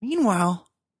 Meanwhile,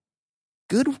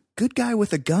 good guy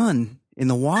with a gun in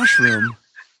the washroom,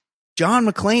 John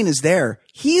McClane is there.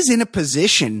 He's in a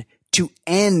position to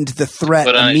end the threat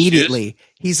immediately.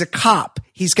 He's a cop.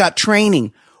 He's got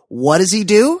training. What does he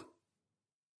do?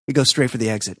 He goes straight for the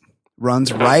exit.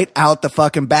 Runs right out the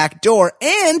fucking back door.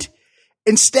 And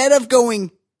instead of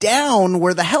going down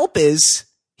where the help is,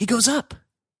 he goes up.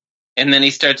 And then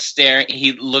he starts staring.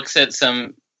 He looks at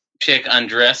some chick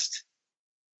undressed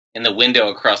in the window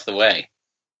across the way.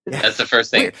 Yeah. That's the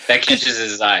first thing that catches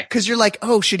his eye. Because you're like,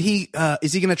 oh, should he?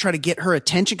 Is he going to try to get her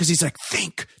attention? Because he's like,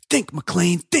 think,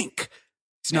 McClane, think.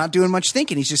 He's not doing much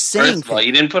thinking. He's just saying. First of all,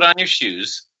 you didn't put on your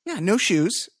shoes. Yeah, no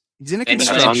shoes. He's in a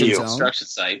construction zone. Construction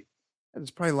site. There's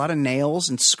probably a lot of nails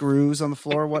and screws on the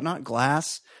floor, whatnot,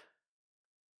 glass.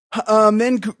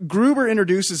 Then Gruber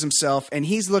introduces himself, and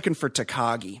he's looking for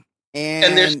Takagi.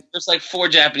 And there's like 4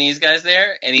 Japanese guys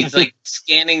there, and he's like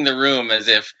scanning the room as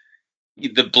if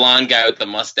the blonde guy with the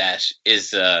mustache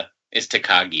is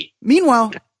Takagi.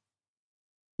 Meanwhile,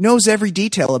 knows every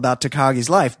detail about Takagi's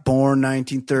life. Born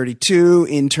 1932,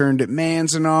 interned at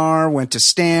Manzanar, went to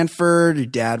Stanford. Your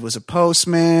dad was a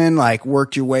postman. Like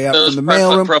worked your way up from the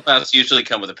mailroom. Profiles usually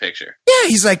come with a picture. Yeah,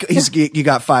 he's like you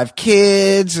got 5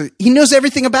 kids. He knows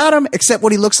everything about him except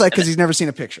what he looks like because he's never seen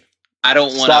a picture. I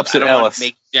don't want to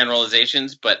make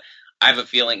generalizations, but I have a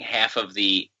feeling half of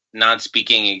the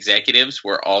non-speaking executives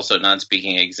were also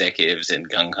non-speaking executives in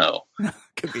Gung Ho.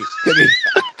 Could be.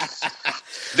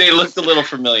 They looked a little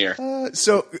familiar.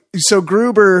 So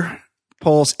Gruber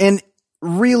pulls, and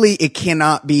really it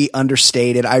cannot be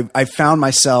understated. I found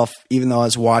myself, even though I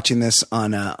was watching this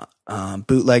on a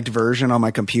bootlegged version on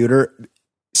my computer,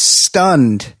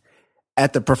 stunned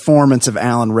at the performance of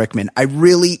Alan Rickman. I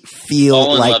really feel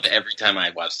love every time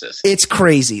I watch this. It's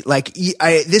crazy. Like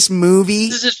this movie.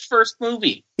 This is his first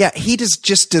movie. Yeah, he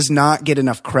just does not get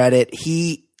enough credit.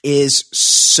 He is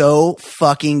so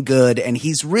fucking good, and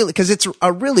he's really, because it's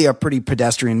really a pretty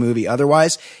pedestrian movie.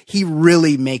 Otherwise, he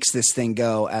really makes this thing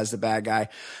go as the bad guy.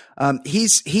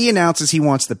 He announces he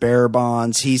wants the bearer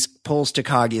bonds. He pulls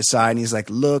Takagi aside and he's like,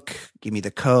 "Look, give me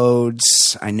the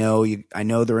codes. I know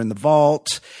they're in the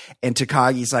vault." And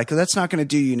Takagi's like, "That's not going to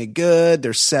do you any good.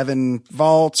 There's 7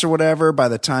 vaults or whatever. By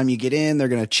the time you get in, they're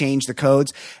going to change the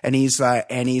codes." And he's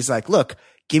like, "Look,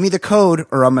 give me the code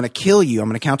or I'm going to kill you. I'm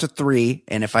going to count to 3.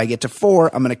 And if I get to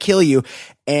 4, I'm going to kill you."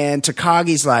 And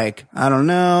Takagi's like, "I don't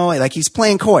know." Like he's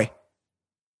playing coy.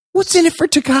 What's in it for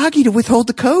Takagi to withhold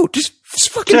the code? Just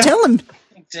fucking tell him.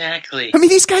 Exactly. I mean,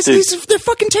 these guys, they're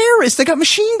fucking terrorists. They got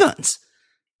machine guns.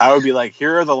 I would be like,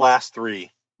 here are the last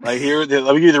 3. Like let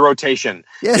me give you the rotation.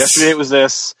 Yes. Yesterday it was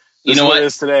this. You know what? It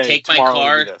is today. Take my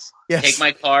car. Yes. Take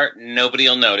my car. Nobody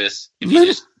will notice. If you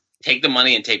just take the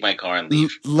money and take my car and leave.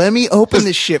 Let me open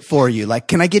this shit for you. Like,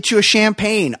 can I get you a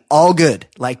champagne? All good.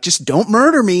 Like, just don't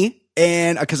murder me.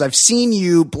 And because I've seen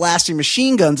you blasting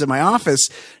machine guns in my office,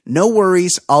 no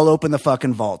worries. I'll open the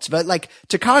fucking vaults. But like,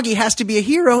 Takagi has to be a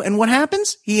hero. And what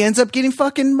happens? He ends up getting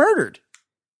fucking murdered.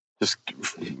 Just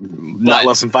not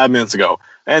less than 5 minutes ago.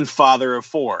 And father of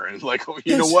 4. And like,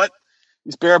 you know what?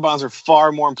 These bearer bonds are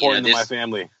far more important than my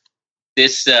family.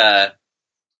 This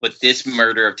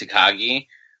murder of Takagi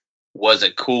was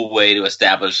a cool way to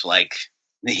establish, like,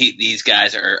 these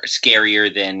guys are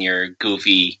scarier than your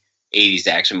goofy 80s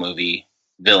action movie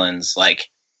villains. Like,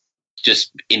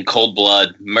 just in cold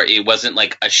blood. It wasn't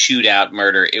like a shootout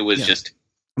murder. It was just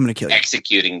I'm gonna kill you.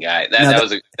 Executing guy. That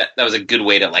was a good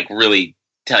way to like really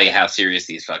tell you how serious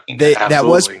these fucking guys are. That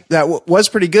was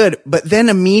pretty good. But then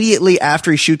immediately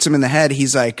after he shoots him in the head,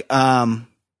 he's like,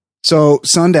 So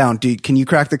Sundown, dude, can you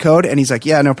crack the code? And he's like,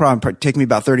 yeah, no problem. Take me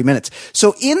about 30 minutes.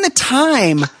 So in the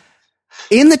time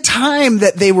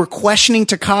that they were questioning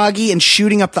Takagi and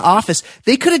shooting up the office,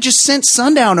 they could have just sent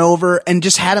Sundown over and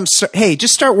just had him, hey,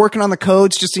 just start working on the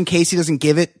codes just in case he doesn't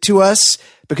give it to us,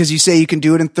 because you say you can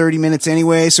do it in 30 minutes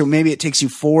anyway. So maybe it takes you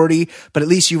 40, but at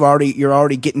least you're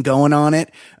already getting going on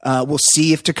it. We'll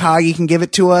see if Takagi can give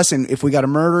it to us. And if we got to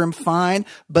murder him, fine.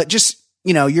 But just,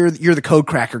 you're the code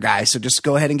cracker guy. So just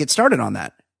go ahead and get started on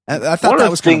that. I thought that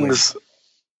was kind of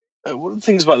weird. One of the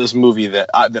things about this movie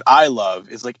that I love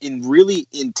is like in really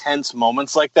intense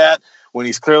moments like that, when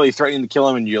he's clearly threatening to kill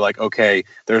him and you're like, okay,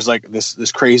 there's like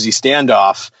this crazy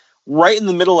standoff. Right in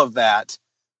the middle of that,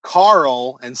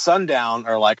 Carl and Sundown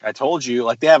are like, I told you,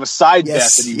 like they have a side bet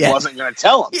that he wasn't going to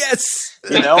tell him. Yes.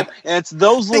 And it's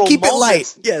those little they keep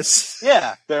moments. It light. Yes.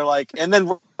 Yeah. They're like, and then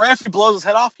right after he blows his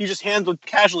head off, he just hands him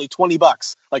casually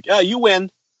 $20. Like, yeah, you win.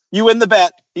 You win the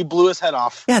bet. He blew his head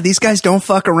off. Yeah, these guys don't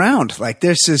fuck around. Like,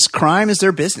 this is crime is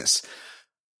their business.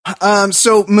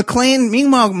 So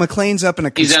meanwhile, McClane's up in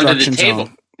a construction He's under the table.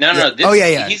 zone. No.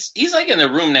 He's like in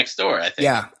the room next door, I think.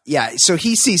 Yeah. So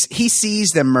he sees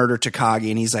them murder Takagi,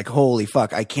 and he's like, "Holy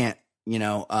fuck, I can't."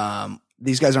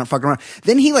 These guys aren't fucking around.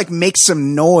 Then he like makes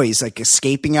some noise, like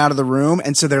escaping out of the room,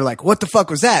 and so they're like, "What the fuck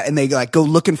was that?" And they like go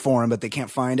looking for him, but they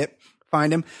can't find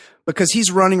him because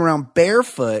he's running around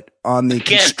barefoot on the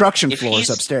construction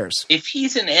floors upstairs. If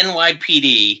he's an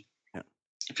NYPD,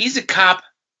 if he's a cop,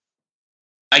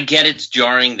 I get it's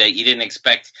jarring that you didn't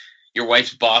expect your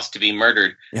wife's boss to be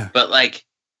murdered. Yeah. But like,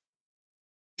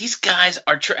 these guys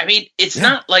are, it's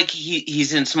not like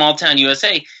he's in small town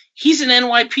USA. He's an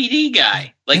NYPD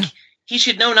guy. Like, he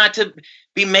should know not to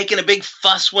be making a big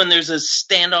fuss when there's a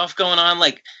standoff going on.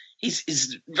 Like,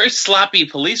 he's very sloppy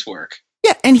police work.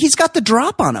 Yeah. And he's got the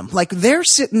drop on him. Like, they're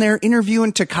sitting there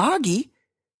interviewing Takagi.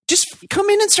 Just come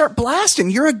in and start blasting.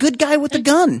 You're a good guy with a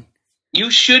gun. You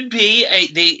should be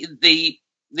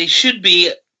they should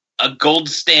be a gold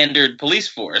standard police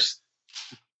force,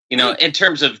 in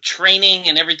terms of training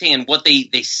and everything and what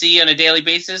they see on a daily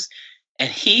basis. And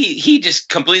he just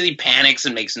completely panics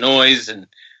and makes noise and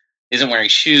isn't wearing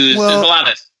shoes. Well, there's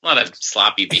a lot of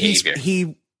sloppy behavior.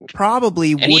 He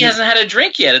probably and he hasn't had a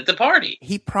drink yet at the party.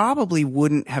 He probably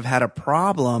wouldn't have had a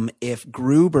problem if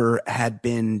Gruber had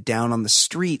been down on the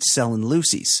street selling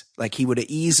Lucy's. Like, he would have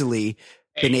easily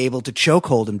been able to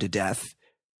chokehold him to death.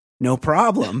 No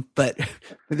problem, but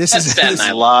this is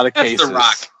a lot of cases.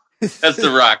 That's the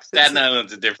Rock. Staten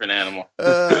Island's a different animal.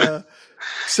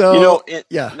 So,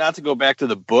 not to go back to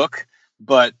the book,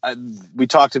 but we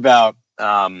talked about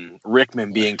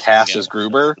Rickman being cast as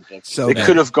Gruber. So it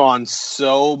could have gone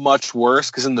so much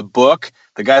worse, because in the book,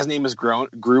 the guy's name is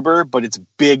Gruber, but it's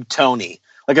Big Tony.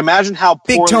 Like, imagine how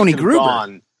Big Tony Gruber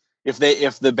gone if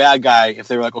the bad guy, if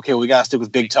they were like, okay, we got to stick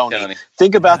with Big Tony.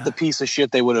 Think about the piece of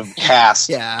shit they would have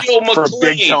cast for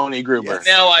Big Tony Gruber. Yes.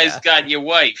 Now I've got your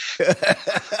wife. So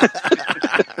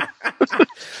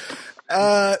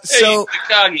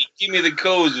Takagi, give me the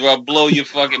codes or I'll blow your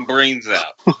fucking brains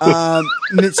out. So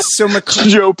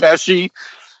Joe Pesci.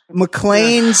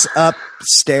 McClane's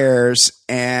upstairs,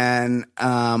 and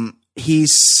I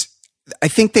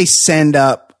think they send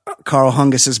up Carl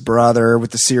Hungus's brother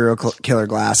with the serial killer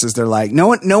glasses. They're like, no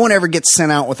one ever gets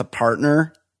sent out with a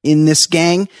partner in this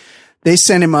gang. They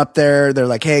send him up there. They're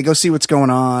like, hey, go see what's going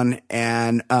on.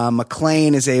 And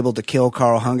McClane is able to kill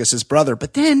Carl Hungus's brother,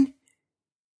 but then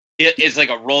it's like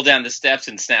a roll down the steps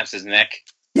and snaps his neck.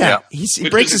 Yeah. He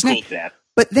breaks his neck. Cool death.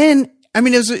 But then,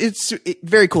 it's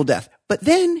very cool death. But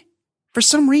then, for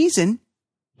some reason,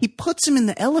 he puts him in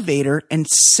the elevator and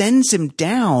sends him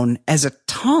down as a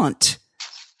taunt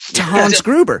to Hans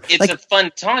Gruber. It's a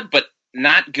fun taunt, but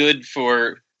not good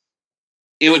for.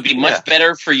 It would be much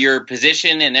better for your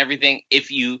position and everything if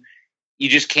you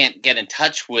just can't get in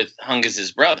touch with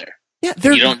Hungus's brother. Yeah,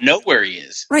 you don't know where he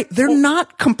is. Right, they're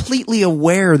not completely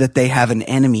aware that they have an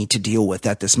enemy to deal with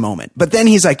at this moment. But then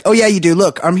he's like, "Oh yeah, you do.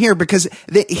 Look, I'm here because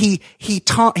he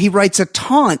writes a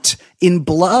taunt in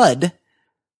blood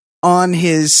on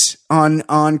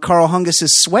Carl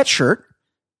Hungus's sweatshirt."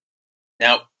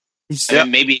 Now,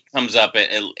 maybe it comes up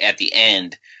at the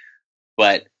end,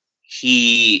 but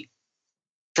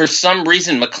for some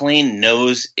reason, McClane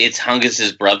knows it's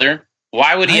Hungus's brother.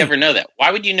 Why would he ever know that?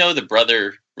 Why would you know the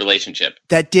brother relationship?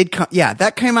 That did come. Yeah,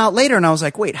 that came out later, and I was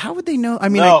like, wait, how would they know? I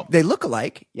mean, they look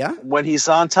alike. Yeah. When he's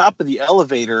on top of the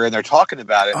elevator and they're talking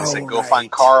about it, they say, "Go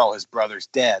find Carl. His brother's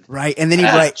dead." Right, and then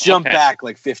he jump back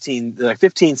like 15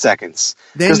 seconds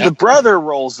because the brother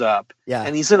rolls up. Yeah.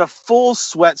 And he's in a full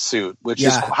sweatsuit, which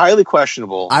is highly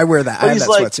questionable. I wear that. I have that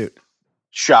sweatsuit.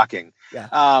 Shocking.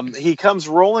 Yeah. He comes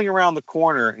rolling around the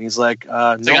corner, and he's like, "No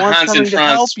like a one's Hans coming and to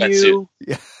Franz help sweatsuit. you."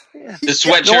 Yeah. The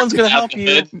sweatshirt No one's gonna without help the you.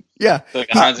 hood. Yeah. Like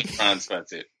a Hans and Franz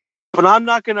sweatsuit. But I'm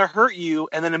not going to hurt you,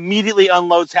 and then immediately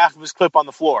unloads half of his clip on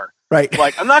the floor. Right.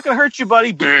 Like, I'm not going to hurt you,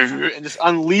 buddy, and just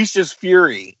unleashes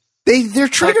fury. They're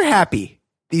trigger happy.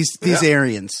 These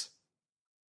Aryans.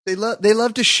 They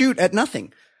love to shoot at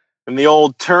nothing. And the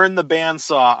old turn the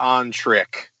bandsaw on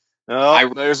trick.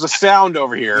 Oh, there's a sound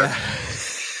over here.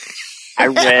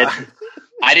 Yeah.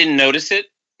 I didn't notice it,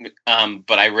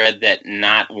 but I read that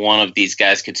not one of these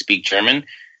guys could speak German.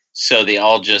 So they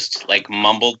all just like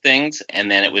mumbled things, and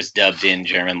then it was dubbed in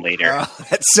German later. Oh,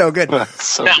 that's so good. Not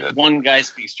one guy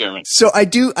speaks German. So I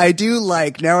do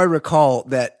like, now I recall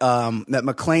that that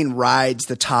McClane rides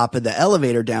the top of the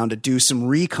elevator down to do some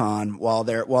recon while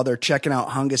they're checking out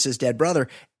Hungus's dead brother,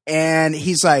 and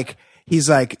he's like,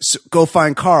 go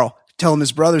find Carl, tell him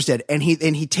his brother's dead, and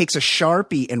he takes a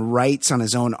Sharpie and writes on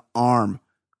his own arm,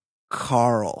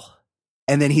 Carl,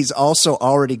 and then he's also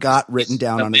already got written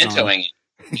down on his arm.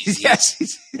 He's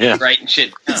writing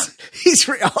shit down. He's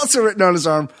also written on his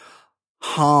arm,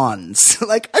 Hans.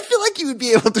 Like, I feel like you would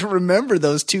be able to remember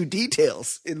those two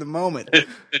details in the moment.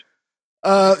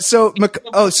 So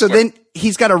then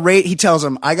he's got he tells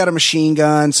him, I got a machine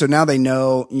gun. So now they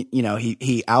know,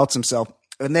 he outs himself.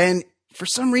 And then for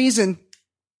some reason,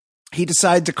 he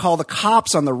decided to call the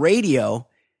cops on the radio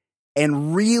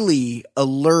and really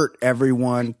alert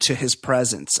everyone to his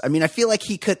presence. I mean, I feel like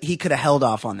he could have held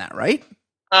off on that, right?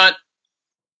 I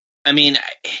mean,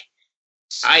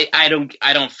 I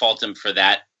don't fault him for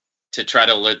that, to try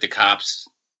to alert the cops,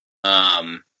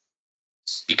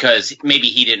 because maybe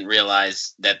he didn't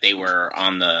realize that they were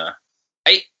on the.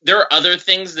 There are other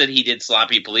things that he did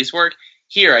sloppy police work.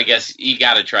 Here, I guess you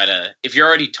got to try to. If you're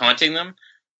already taunting them,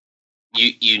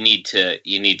 you need to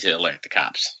alert the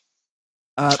cops.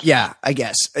 Yeah, I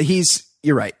guess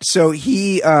you're right. So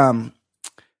he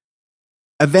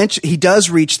eventually he does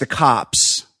reach the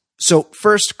cops. So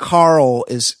first Carl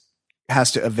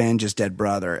has to avenge his dead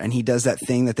brother, and he does that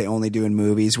thing that they only do in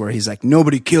movies where he's like,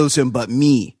 nobody kills him but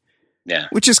me. Yeah.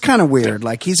 Which is kind of weird.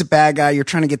 Like, he's a bad guy. You're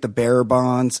trying to get the bearer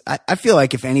bonds. I feel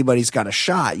like if anybody's got a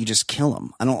shot, you just kill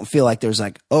him. I don't feel like there's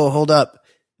like, oh, hold up,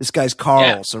 this guy's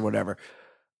Carl's or whatever.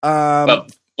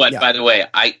 But by the way,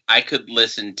 I could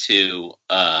listen to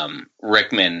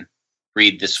Rickman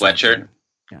read the sweatshirt.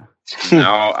 Yeah.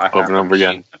 Now I over and over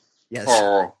again. Yes.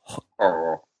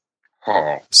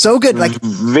 So good. Like,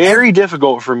 very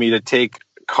difficult for me to take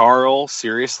Carl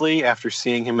seriously after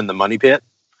seeing him in the Money Pit.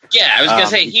 Yeah, I was gonna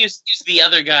say he's the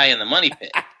other guy in the Money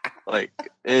Pit.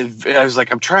 I was like,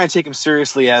 I'm trying to take him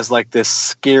seriously as like this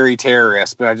scary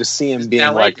terrorist, but I just see him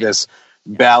being like this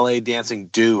ballet dancing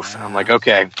doof. And I'm like,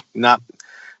 okay, not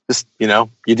just, you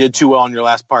did too well on your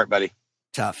last part, buddy.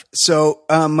 Tough. So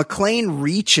McClane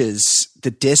reaches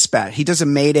the dispatch. He does a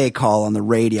mayday call on the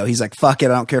radio. He's like, fuck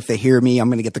it, I don't care if they hear me. I'm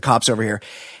going to get the cops over here.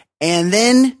 And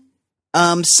then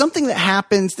something that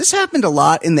happens, this happened a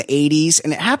lot in the 80s,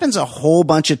 and it happens a whole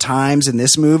bunch of times in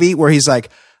this movie, where he's like,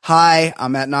 hi,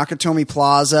 I'm at Nakatomi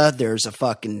Plaza. There's a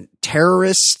fucking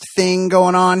terrorist thing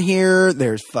going on here.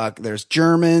 There's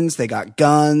Germans. They got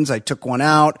guns. I took one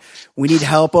out. We need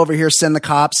help over here. Send the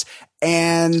cops.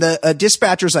 And the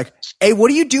dispatcher's like, hey,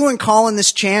 what are you doing calling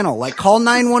this channel? Like, call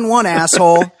 911,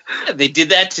 asshole. They did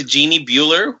that to Jeannie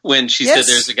Bueller when she said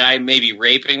there's a guy maybe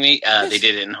raping me. They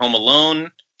did it in Home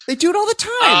Alone. They do it all the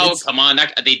time. Oh, come on.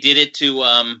 They did it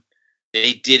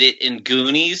they did it in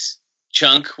Goonies.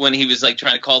 Chunk, when he was like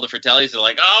trying to call the Fratellis, they're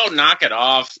like, oh, knock it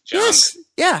off, Chunk. Yes.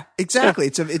 Yeah,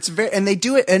 exactly. Yeah. It's very, and they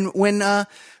do it. And when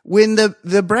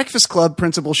the Breakfast Club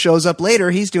principal shows up later,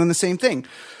 he's doing the same thing.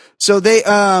 So they,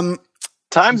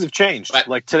 times have changed.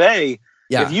 Like today,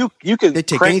 if you can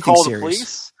crank call the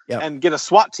police and get a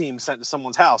SWAT team sent to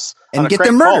someone's house and get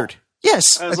them murdered.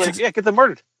 Yes. And it's like, get them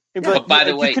murdered. But by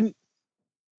the way,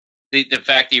 the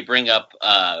fact that you bring up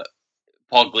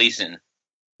Paul Gleason,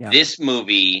 this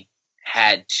movie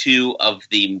had two of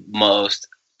the most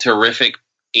terrific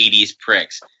 80s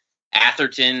pricks,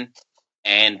 Atherton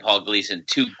and Paul Gleason,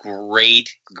 two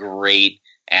great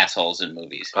assholes in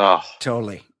movies. Oh,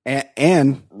 totally.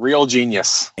 And real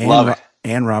genius. Love it.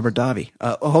 And Robert Davi.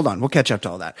 Hold on. We'll catch up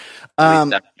to all that.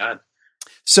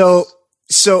 So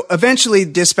eventually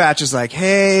dispatch is like,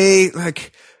 hey,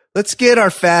 like, let's get our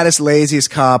fattest,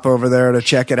 laziest cop over there to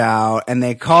check it out. And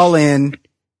they call in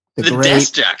the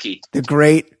desk jockey, the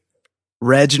great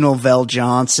Reginald Vell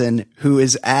Johnson, who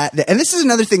is and this is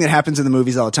another thing that happens in the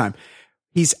movies all the time.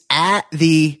 He's at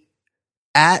the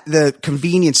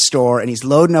convenience store and he's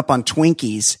loading up on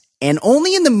Twinkies, And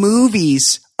only in the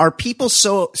movies are people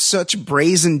such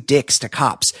brazen dicks to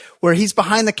cops, where he's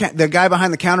behind the guy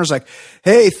behind the counter is like,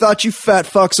 "Hey, thought you fat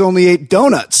fucks only ate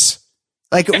donuts."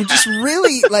 Like, just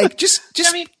really, like, just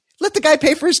I mean, let the guy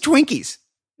pay for his Twinkies.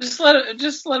 Just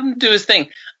let him do his thing.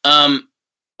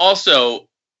 Also,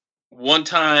 one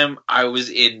time I was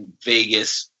in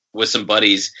Vegas with some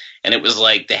buddies, and it was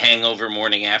like the hangover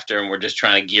morning after, and we're just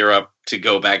trying to gear up to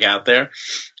go back out there,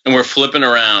 and we're flipping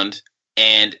around,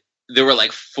 and there were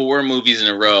like 4 movies in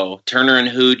a row. Turner and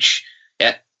Hooch.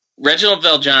 Reginald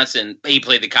VelJohnson, he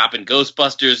played the cop in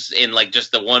Ghostbusters in like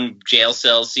just the one jail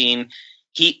cell scene.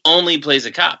 He only plays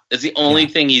a cop. That's the only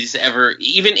thing he's ever,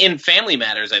 even in Family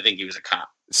Matters, I think he was a cop.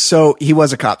 So he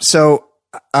was a cop. So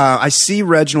I see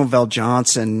Reginald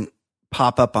VelJohnson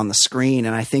pop up on the screen,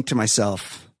 and I think to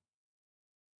myself,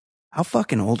 how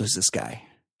fucking old is this guy?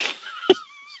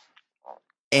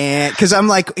 And because I'm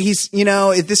like, he's,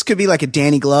 this could be like a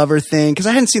Danny Glover thing, because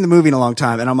I hadn't seen the movie in a long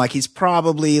time. And I'm like, he's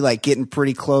probably like getting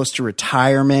pretty close to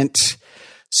retirement.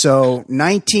 So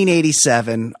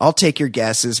 1987, I'll take your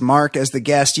guesses. Mark, as the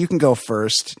guest, you can go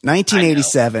first.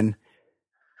 1987.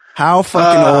 How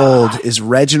fucking old is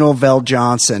Reginald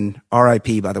VelJohnson?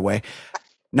 R.I.P. by the way.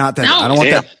 Not that I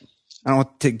don't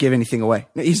want to give anything away.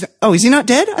 Is he not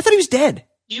dead? I thought he was dead.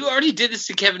 You already did this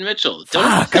to Kevin Mitchell.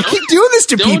 I keep doing this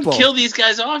to people. Don't kill these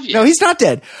guys off yet. No, he's not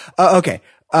dead. Okay.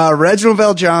 Reginald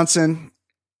VelJohnson.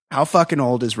 How fucking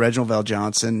old is Reginald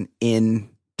VelJohnson in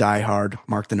Die Hard,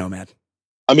 Mark the Nomad?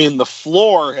 I mean, the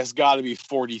floor has got to be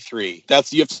 43. You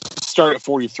have to start at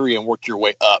 43 and work your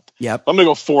way up. Yep. I'm going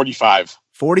to go 45.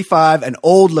 45, an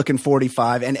old looking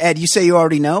 45. And Ed, you say you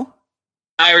already know?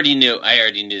 I already knew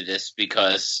this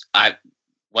because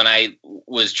when I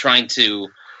was trying to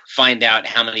find out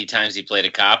how many times he played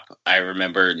a cop, I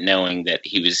remember knowing that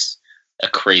he was a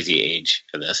crazy age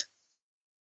for this.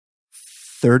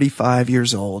 35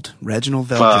 years old, Reginald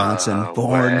VelJohnson,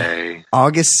 born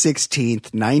August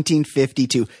 16th,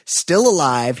 1952, still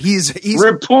alive. He's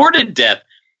reported death.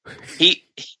 He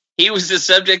was the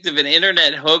subject of an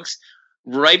internet hoax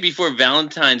right before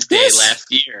Valentine's Day last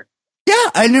year.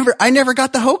 Yeah, I never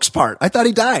got the hoax part. I thought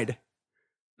he died.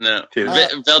 No,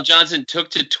 VelJohnson took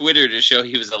to Twitter to show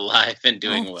he was alive and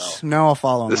doing well. Now I'll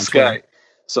follow him. This guy.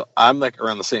 So I'm like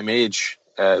around the same age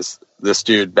as this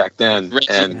dude back then,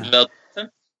 and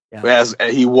as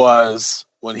he was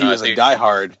when he was in Die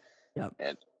Hard. Yep.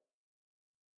 And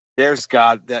there's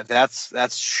God,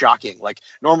 that's shocking. Like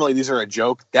normally these are a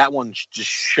joke. That one just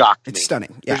shocked me. It's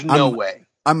stunning. Yeah, there's no way.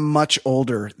 I'm much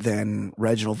older than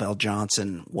Reginald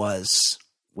VelJohnson was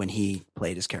when he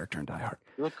played his character in Die Hard.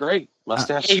 You look great.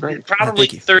 Mustache is great. Probably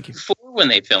 34 when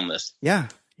they filmed this. Yeah.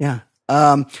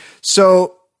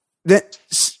 So that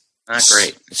not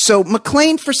great. So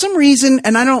McClane, for some reason,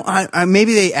 and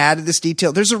maybe they added this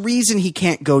detail. There's a reason he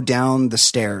can't go down the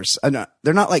stairs.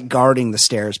 They're not like guarding the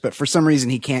stairs, but for some reason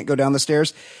he can't go down the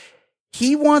stairs.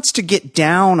 He wants to get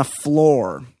down a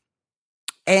floor,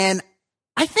 and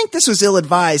I think this was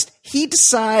ill-advised. He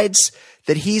decides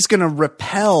that he's going to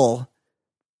rappel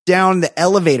down the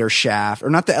elevator shaft, or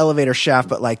not the elevator shaft,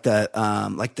 but like the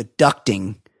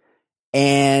ducting.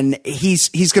 And he's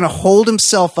going to hold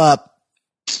himself up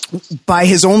by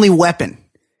his only weapon.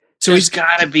 So there's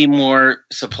got to be more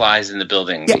supplies in the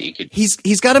building that you could.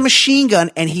 He's got a machine gun,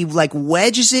 and he like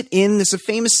wedges it in. This is a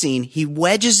famous scene. He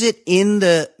wedges it in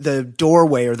the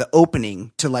doorway or the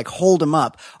opening to like hold him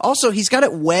up. Also, he's got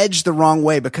it wedged the wrong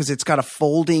way because it's got a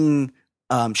folding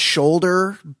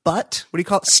shoulder butt. What do you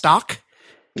call it? Stock.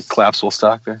 Collapsible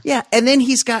stock there. Yeah, and then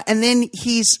he's going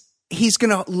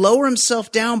to lower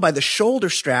himself down by the shoulder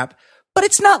strap, but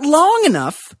it's not long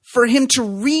enough for him to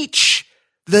reach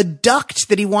the duct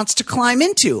that he wants to climb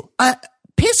into.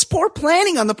 Piss poor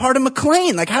planning on the part of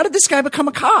McClane. Like, how did this guy become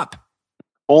a cop?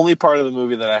 Only part of the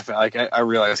movie that I felt like I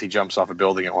realized he jumps off a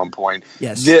building at one point.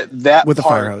 Yes, that with a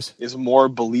fire hose is more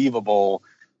believable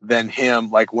than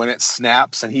him. Like when it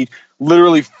snaps and he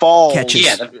literally falls. Catches.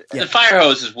 Yeah, the fire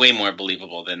hose is way more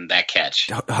believable than that catch.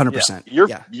 100%.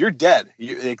 You're dead.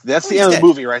 That's the end of the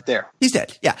movie right there. He's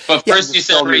dead. Yeah. But first you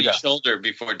separate your shoulder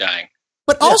before dying.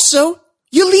 But also,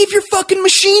 you leave your fucking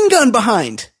machine gun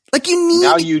behind. Like you need.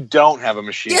 Now you don't have a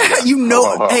machine gun. Yeah, you know.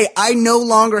 Ho, ho, ho. Hey, I no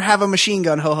longer have a machine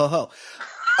gun. Ho ho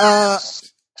ho.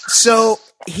 So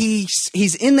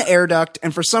he's in the air duct,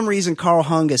 and for some reason, Carl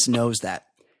Hungus knows that.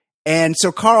 And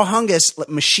so Carl Hungus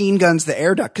machine guns the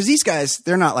air duct because these guys,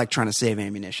 they're not like trying to save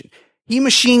ammunition. He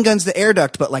machine guns the air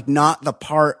duct, but like not the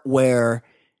part where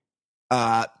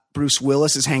Bruce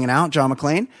Willis is hanging out, John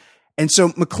McClane. And so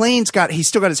McClane's he's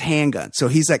still got his handgun. So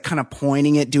he's like kind of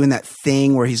pointing it, doing that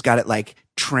thing where he's got it like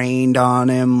trained on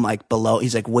him, like below.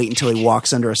 He's like, wait until he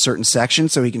walks under a certain section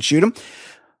so he can shoot him.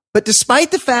 But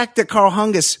despite the fact that Carl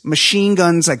Hungus machine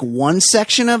guns like one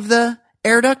section of the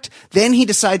air duct, then he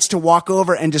decides to walk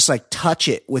over and just like touch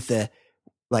it with the,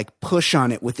 like push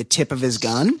on it with the tip of his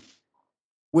gun,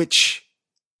 which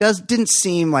didn't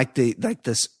seem like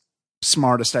the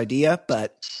smartest idea,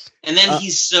 but. And then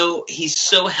he's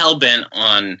so hell bent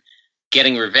on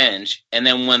getting revenge, and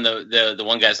then when the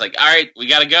one guy's like, "All right, we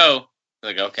gotta go,"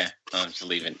 like, "Okay, I'm just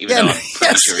leaving." Even though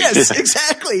yes,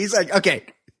 exactly. He's like, "Okay,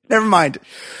 never mind."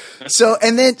 So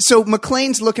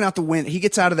McClane's looking out the window. He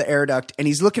gets out of the air duct and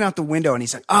he's looking out the window and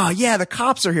he's like, "Oh yeah, the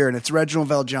cops are here." And it's Reginald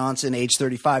VelJohnson, age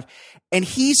 35, and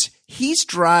he's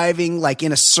driving like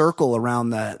in a circle around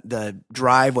the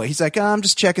driveway. He's like, "I'm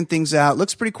just checking things out.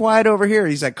 Looks pretty quiet over here."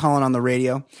 He's like calling on the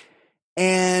radio.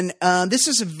 And this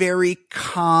is a very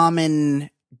common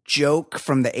joke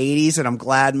from the 80s that I'm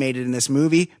glad made it in this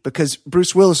movie, because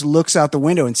Bruce Willis looks out the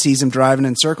window and sees him driving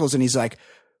in circles, and he's like,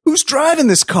 "Who's driving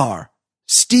this car?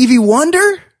 Stevie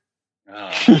Wonder?"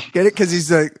 Oh. Get it?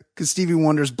 Because Stevie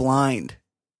Wonder's blind.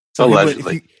 So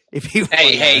allegedly.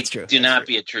 Hey, do not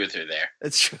be a truther there.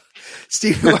 That's true.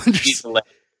 Stevie Wonder.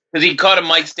 Because he caught a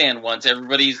mic stand once.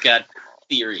 Everybody's got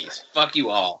theories. Fuck you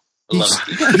all. I love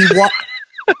Stevie.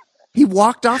 He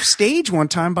walked off stage one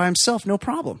time by himself, no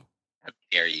problem. How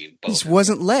dare you? He just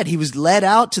wasn't led. He was led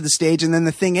out to the stage, and then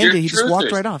the thing ended. He just walked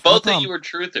right off. Both of you were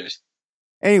truthers.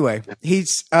 Anyway,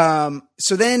 he's so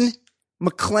then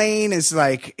McClane is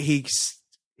like he's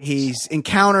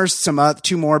encounters some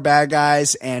two more bad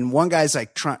guys, and one guy's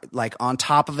like on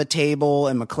top of a table,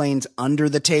 and McClane's under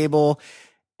the table,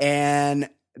 and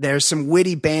there's some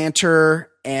witty banter,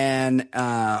 and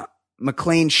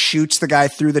McClane shoots the guy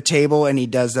through the table, and he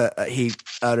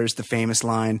utters the famous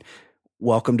line,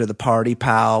 "Welcome to the party,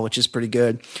 pal," which is pretty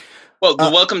good. Well,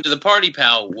 the welcome to the party,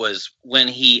 pal was when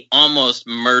he almost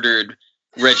murdered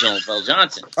Reginald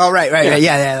VelJohnson. Oh, right.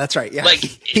 Yeah, that's right. Yeah. Like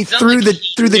he threw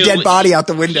the dead body out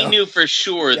the window. He knew for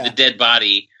sure the dead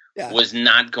body was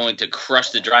not going to crush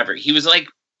the driver. He was like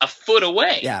a foot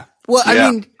away. Yeah. Well,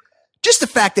 I mean, just the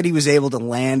fact that he was able to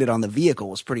land it on the vehicle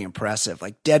was pretty impressive.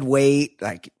 Like dead weight,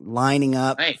 like lining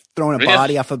up, throwing a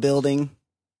body off a building.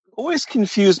 Always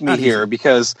confused me here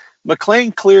because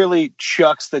McClane clearly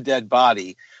chucks the dead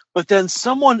body, but then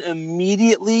someone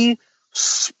immediately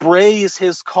sprays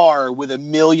his car with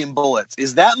 1,000,000 bullets.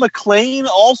 Is that McClane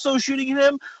also shooting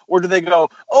him? Or do they go,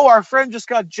 "Oh, our friend just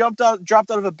got dropped out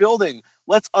of a building.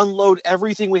 Let's unload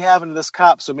everything we have into this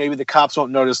cop so maybe the cops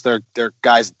won't notice their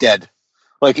guy's dead."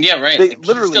 Like, yeah, right. They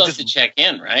literally still have to check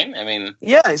in, right? I mean,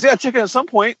 yeah, he's got to check in at some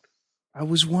point. I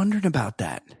was wondering about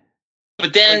that.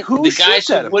 But then the guys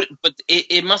who would, but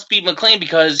it must be McClane,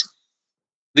 because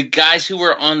the guys who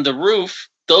were on the roof,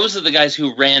 those are the guys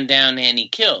who ran down and he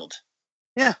killed.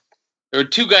 Yeah. There were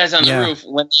two guys on the roof.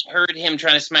 When they heard him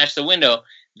trying to smash the window,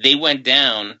 they went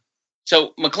down.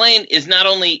 So McClane is not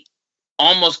only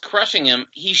almost crushing him,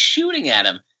 he's shooting at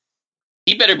him.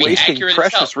 He better be wasting accurate.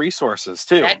 Precious resources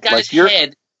too. That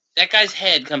guy's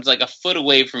head comes like a foot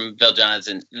away from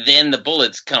VelJohnson. Then the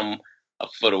bullets come a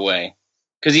foot away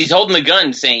because he's holding the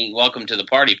gun, saying "Welcome to the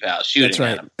party, pal." Shooting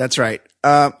at him. That's right.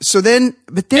 So then,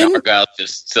 Argyle's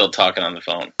just still talking on the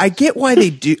phone. I get why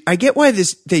they do. I get why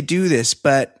they do this,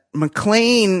 but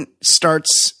McClane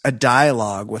starts a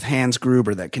dialogue with Hans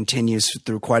Gruber that continues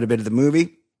through quite a bit of the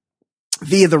movie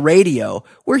via the radio,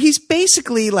 where he's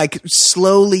basically like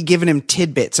slowly giving him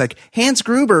tidbits. Like Hans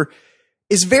Gruber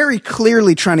is very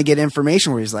clearly trying to get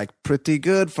information, where he's like, "Pretty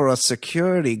good for a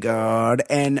security guard,"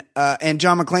 and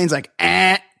John McClane's like,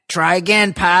 "Try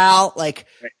again, pal." Like,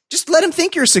 just let him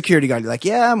think you're a security guard. You're like,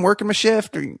 "Yeah, I'm working my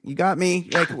shift," or "You got me."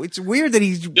 Like, it's weird that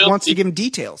he wants to give him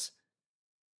details.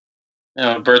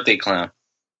 Birthday clown.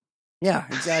 Yeah,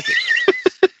 exactly.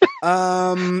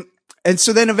 And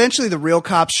so then eventually the real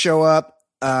cops show up.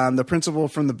 The principal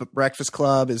from the Breakfast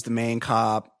Club is the main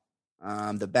cop.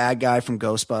 The bad guy from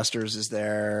Ghostbusters is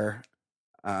there.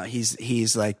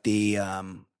 He's like the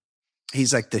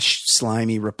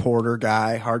slimy reporter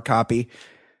guy, hard copy.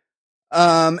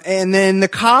 And then the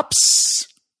cops,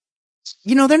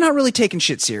 they're not really taking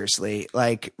shit seriously.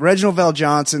 Like Reginald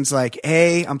VelJohnson's like,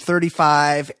 "Hey, I'm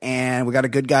 35 and we got a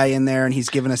good guy in there and he's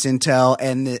giving us intel."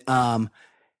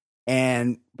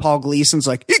 And Paul Gleason's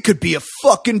like, "It could be a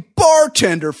fucking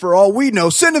bartender for all we know.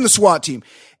 Send in the SWAT team."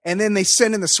 And then they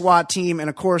send in the SWAT team. And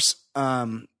of course,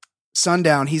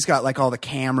 Sundown, he's got like all the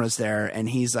cameras there. And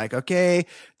he's like, "Okay,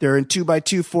 they're in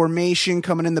 2x2 formation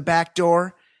coming in the back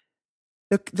door.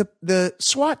 The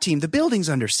SWAT team, the building's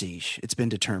under siege. It's been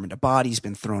determined. A body's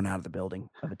been thrown out of the building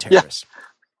of a terrorist."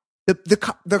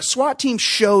 The SWAT team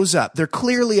shows up. They're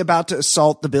clearly about to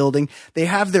assault the building. They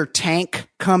have their tank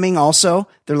coming also.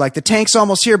 They're like, the tank's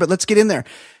almost here, but let's get in there.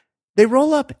 They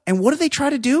roll up, and what do they try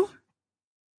to do?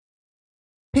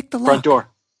 Pick the lock. Front door.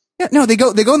 Yeah, no, they go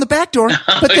in the back door,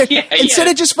 but instead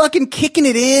of just fucking kicking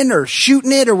it in or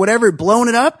shooting it or whatever, blowing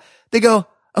it up, they go,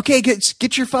 okay,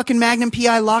 get your fucking Magnum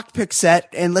PI lockpick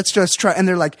set and let's just try. And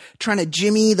they're like trying to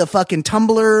jimmy the fucking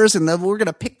tumblers and we're going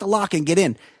to pick the lock and get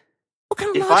in. What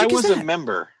kind of logic is that? If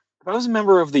I was a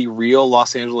member of the real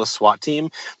Los Angeles SWAT team,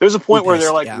 there's a point where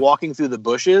they're like walking through the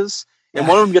bushes and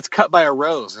one of them gets cut by a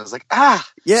rose. And I was like,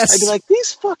 yes. I'd be like,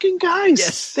 these fucking guys,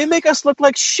 yes. They make us look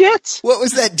like shit. What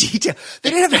was that detail? They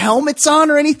didn't have helmets on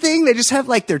or anything. They just have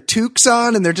like their toques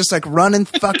on and they're just like running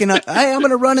fucking, hey, I'm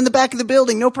going to run in the back of the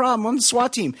building. No problem. I'm the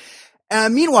SWAT team.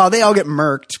 Meanwhile, they all get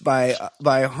murked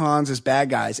by Hans's bad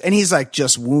guys. And he's like,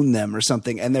 just wound them or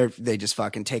something. And they just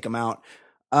fucking take them out.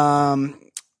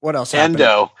 What else happened?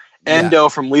 Endo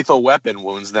from Lethal Weapon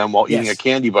wounds them while eating a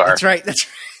candy bar. That's right.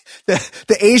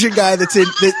 The Asian guy that's in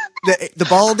the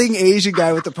balding Asian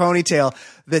guy with the ponytail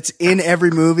that's in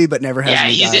every movie but never has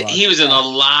any dialogue. He was in a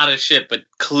lot of shit, but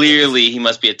clearly he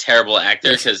must be a terrible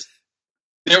actor because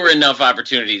there were enough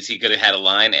opportunities he could have had a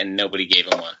line and nobody gave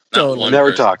him one. Totally.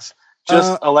 Never talks.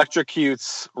 Just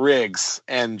electrocutes Riggs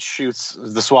and shoots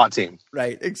the SWAT team.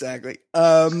 Right, exactly.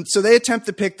 So they attempt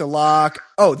to pick the lock.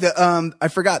 Oh, I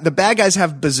forgot. The bad guys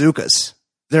have bazookas.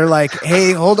 They're like,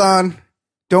 hey, hold on.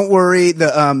 Don't worry.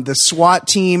 The SWAT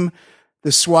team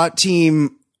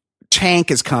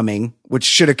tank is coming, which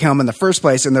should have come in the first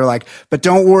place. And they're like, but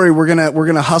don't worry. We're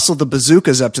going to hustle the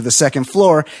bazookas up to the second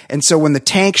floor. And so when the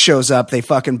tank shows up, they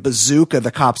fucking bazooka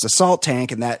the cops' assault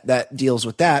tank. And that deals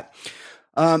with that.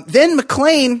 Then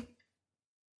McClane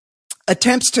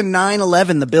attempts to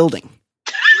 9/11 the building.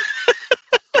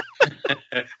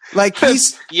 Like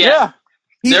there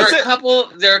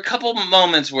are a couple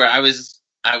moments where I was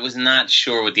not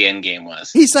sure what the end game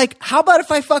was. He's like, how about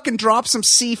if I fucking drop some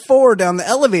C4 down the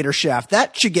elevator shaft?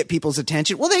 That should get people's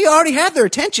attention. Well, they already have their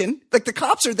attention. Like the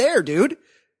cops are there, dude.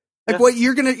 Like what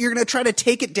you're gonna try to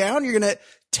take it down? You're gonna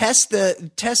test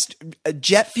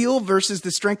jet fuel versus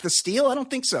the strength of steel? I don't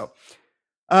think so.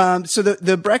 So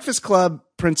the Breakfast Club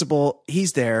principal,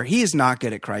 he's there. He is not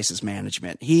good at crisis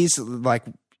management. He's like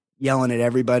yelling at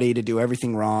everybody to do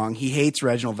everything wrong. He hates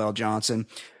Reginald VelJohnson.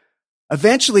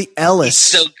 Eventually,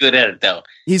 Ellis. He's so good at it, though.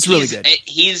 He's really good.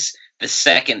 He's the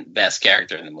second best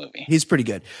character in the movie. He's pretty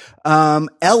good.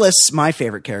 Ellis, my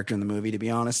favorite character in the movie, to be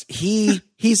honest. He's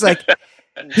like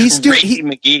he's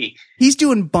McGee. He's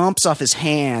doing bumps off his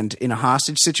hand in a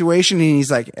hostage situation, and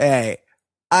he's like, "Hey,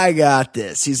 I got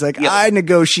this." He's like, I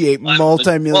negotiate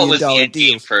multi-million-dollar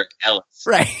deals for Ellis.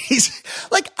 Right. He's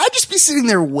like, I'd just be sitting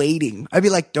there waiting. I'd be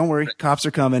like, don't worry, cops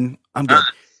are coming. I'm good.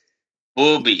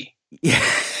 Booby. Yeah.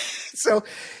 So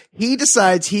he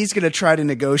decides he's going to try to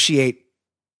negotiate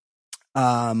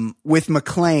with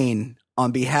McClane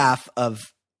on behalf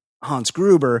of Hans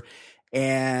Gruber,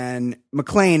 and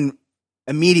McClane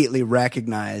immediately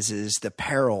recognizes the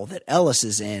peril that Ellis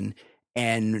is in,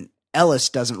 and Ellis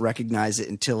doesn't recognize it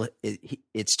until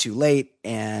it's too late,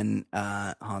 and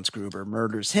Hans Gruber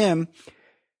murders him.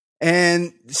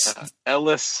 And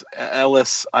Ellis,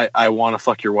 I want to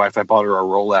fuck your wife. I bought her a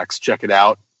Rolex. Check it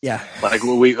out. Yeah, like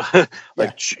we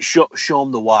show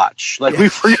him the watch. Like we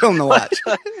show him the watch.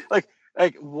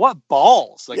 like what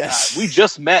balls? Like we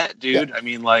just met, dude. Yeah. I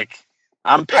mean, like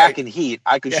I'm packing heat.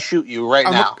 I could shoot you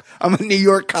now. I'm a New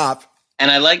York cop, and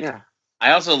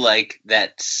I also like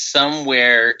that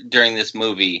somewhere during this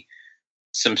movie,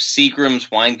 some Seagram's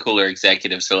wine cooler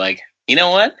executives are like, you know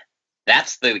what?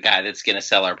 That's the guy that's going to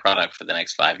sell our product for the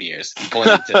next 5 years.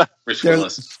 Pointing to Bruce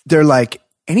Willis. They're like,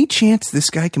 any chance this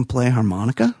guy can play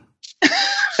harmonica?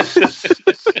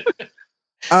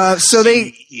 So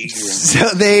they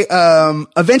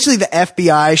eventually the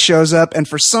FBI shows up, and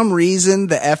for some reason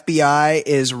the FBI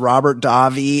is Robert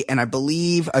Davi, and I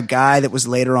believe a guy that was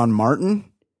later on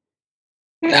Martin.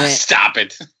 Stop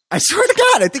it. I swear to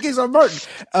God, I think he's on Martin.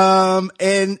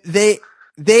 And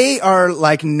they are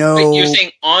like, no. Wait, you're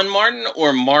saying on Martin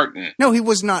or Martin? No, he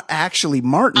was not actually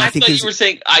Martin. I thought you were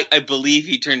saying, I believe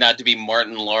he turned out to be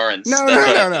Martin Lawrence. No.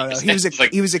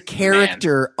 He was a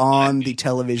character on the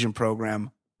television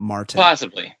program Martin.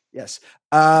 Possibly. Yes.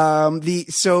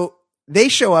 So they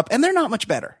show up and they're not much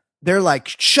better. They're like,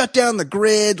 shut down the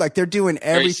grid. Like they're doing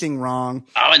everything wrong.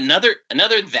 Oh, another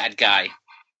that guy.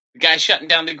 The guy shutting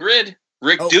down the grid.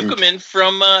 Rick Dukeman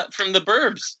from the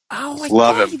Burbs. Oh, I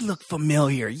love thought him. He looked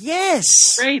familiar. Yes.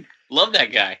 Great. Love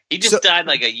that guy. He just died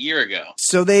like a year ago.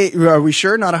 So are we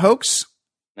sure? Not a hoax?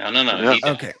 No.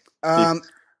 Okay.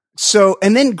 So,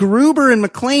 and then Gruber and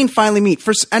McClane finally meet.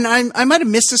 First, and I might have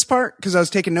missed this part because I was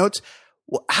taking notes.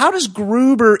 How does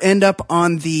Gruber end up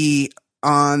on the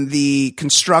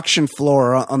construction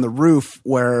floor on the roof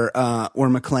where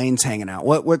McClane's hanging out?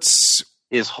 What's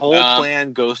his whole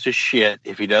plan goes to shit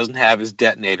if he doesn't have his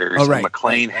detonators. Oh, right. And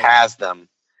McClane has them.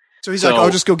 So he's like, "I'll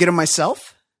just go get them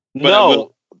myself."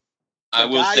 No, I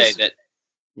will say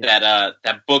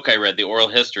that book I read, The Oral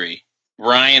History.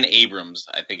 Brian Abrams,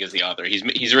 I think, is the author.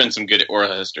 He's written some good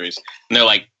oral histories, and they're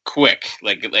like quick,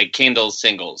 like Kindle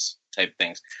singles type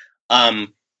things. There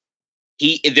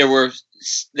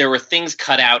were things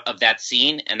cut out of that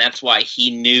scene, and that's why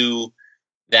he knew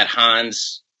that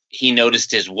Hans. He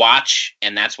noticed his watch,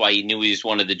 and that's why he knew he was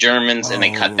one of the Germans, and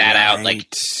they cut that out. Like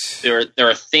there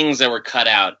are things that were cut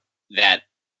out that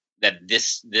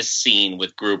this scene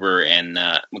with Gruber and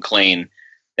McClane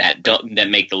that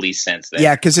make the least sense.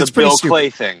 Yeah, because it's pretty Bill stupid. Clay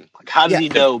thing. Like, how did he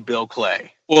know Bill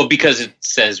Clay? Well, because it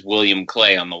says William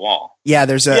Clay on the wall. Yeah,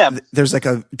 there's like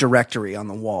a directory on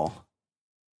the wall.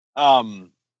 The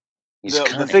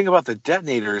thing about the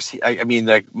detonators, I mean,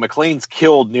 like McClane's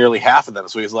killed nearly half of them,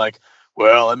 so he's like,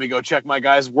 well, let me go check my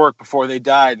guys' work before they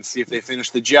died and see if they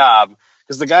finished the job.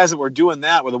 Because the guys that were doing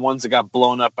that were the ones that got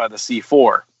blown up by the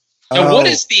C4. So what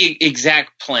is the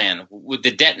exact plan with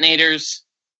the detonators?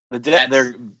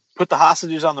 They're put the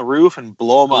hostages on the roof and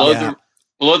blow them up.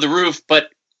 Below the roof, but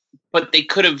they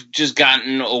could have just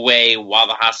gotten away while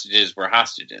the hostages were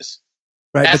hostages.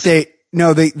 Right, but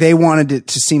they wanted it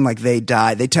to seem like they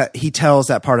died. He tells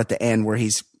that part at the end where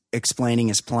he's explaining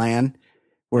his plan,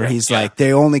 where he's like,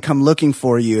 they only come looking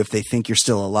for you if they think you're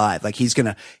still alive. Like he's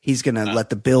gonna let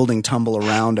the building tumble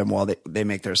around them while they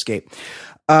make their escape.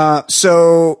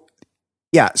 So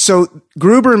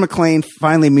Gruber and McClane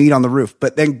finally meet on the roof,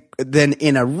 but then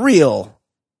in a real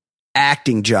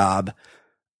acting job,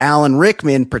 Alan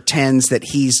Rickman pretends that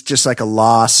he's just like a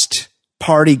lost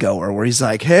party goer, where he's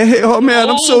like, "Hey, oh man,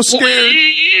 I'm so scared.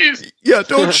 Please. Yeah,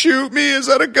 don't shoot me. Is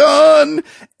that a gun?"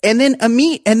 And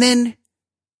then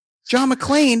John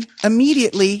McClane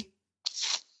immediately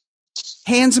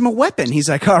hands him a weapon. He's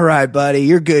like, "All right, buddy,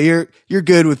 you're good. You're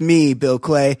good with me, Bill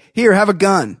Clay. Here, have a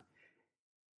gun."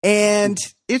 And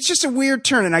it's just a weird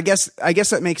turn. And I guess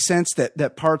that makes sense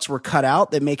that parts were cut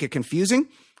out that make it confusing,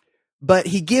 but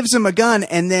he gives him a gun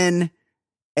and then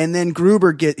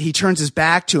Gruber he turns his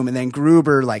back to him, and then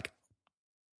Gruber, like,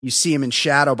 you see him in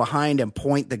shadow behind him,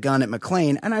 point the gun at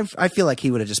McClane. And I feel like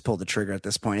he would have just pulled the trigger at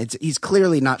this point. He's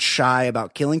clearly not shy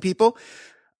about killing people.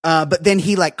 But then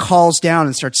he like calls down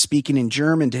and starts speaking in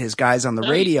German to his guys on the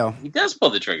radio. He does pull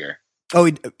the trigger. Oh,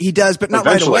 he does, but not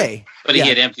right away. But he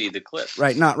had emptied the clip.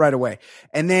 Right, not right away.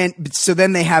 And then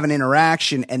they have an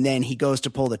interaction, and then he goes to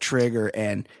pull the trigger,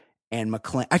 and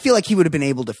McClane. I feel like he would have been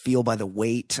able to feel by the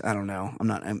weight. I don't know. I'm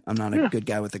not a good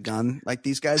guy with a gun like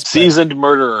these guys. Seasoned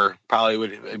murderer probably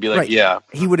would be like, right. Yeah,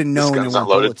 he would have known there were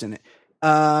bullets in it.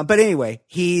 But anyway,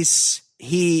 they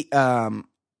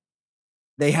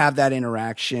have that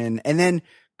interaction, and then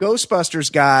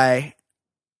Ghostbusters guy,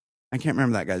 I can't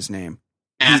remember that guy's name.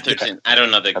 Atherton. I don't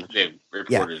know the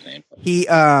reporter's name.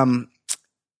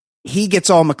 He gets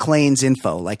all McClane's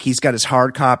info. Like he's got his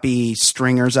hard copy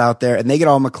stringers out there, and they get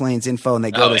all McClane's info, and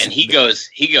they go. And he goes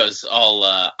all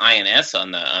INS on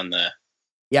the.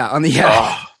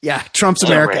 Trump's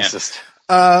America. Racist.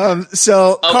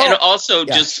 And also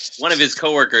just one of his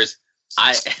coworkers.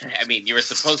 I mean, you were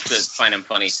supposed to find him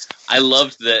funny. I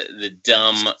loved the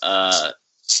dumb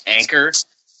anchor.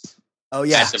 Oh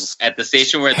yeah, at the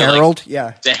station where Harold,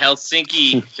 the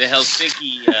Helsinki,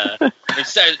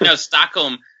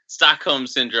 Stockholm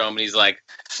syndrome, and he's like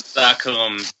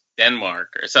Stockholm,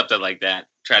 Denmark, or something like that.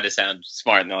 Try to sound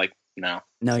smart, and they're like, no,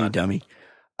 you dummy.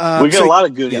 We get a lot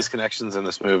of Goonies connections in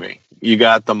this movie. You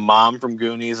got the mom from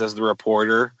Goonies as the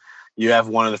reporter. You have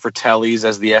one of the Fratellis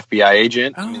as the FBI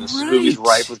agent. I mean, this movie's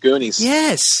ripe with Goonies.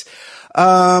 Yes.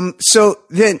 So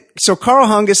Carl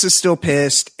Hungus is still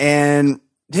pissed, and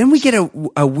then we get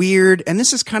a weird, and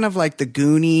this is kind of like the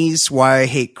Goonies, Why I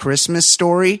Hate Christmas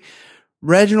story.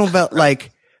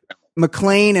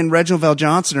 McClane and Reginald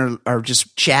VelJohnson are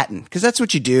just chatting, because that's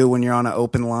what you do when you're on an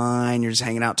open line. You're just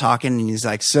hanging out talking, and he's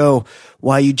like, "So,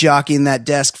 why you jockeying that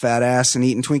desk, fat ass, and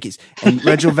eating Twinkies?" And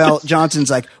Reginald VelJohnson's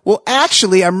like, "Well,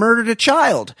 actually, I murdered a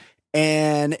child."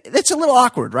 And that's a little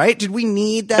awkward, right? Did we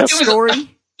need that story? It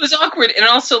was awkward, and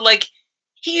also, like,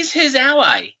 he's his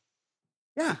ally.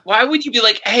 Yeah. Why would you be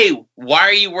like, "Hey, why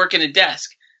are you working a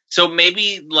desk?" So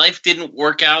maybe life didn't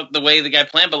work out the way the guy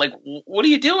planned, but like, what are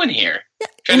you doing here? Yeah,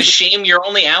 trying to shame your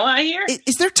only ally here?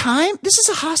 Is there time? This is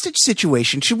a hostage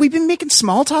situation. Should we be making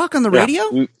small talk on the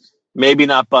radio? Maybe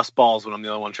not bust balls when I'm the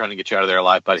only one trying to get you out of there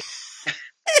alive, buddy.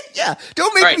 Yeah,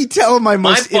 don't make me tell him my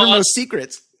innermost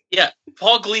secrets. Yeah,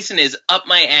 Paul Gleason is up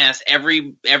my ass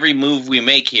every move we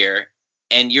make here,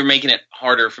 and you're making it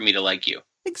harder for me to like you.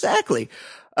 Exactly.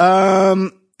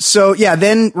 So yeah,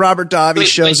 then Robert Davi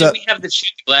shows up. Did we have the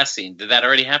shoot the glass scene? Did that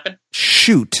already happen?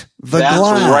 Shoot the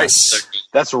glass.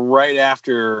 That's right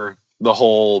after the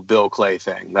whole Bill Clay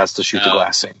thing. That's the shoot the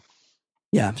glass scene.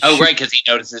 Yeah. Oh, right, because he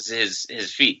notices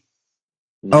his feet.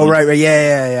 Oh, right.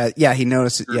 Yeah. He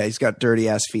noticed it. Yeah, he's got dirty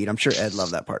ass feet. I'm sure Ed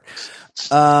loved that part.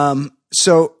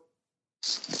 So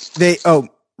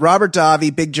Robert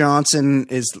Davi, Big Johnson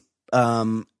is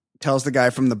tells the guy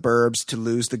from the Burbs to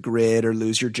lose the grid or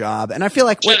lose your job. And I feel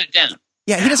like shut it down.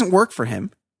 Yeah, he doesn't work for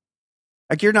him.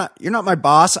 Like you're not my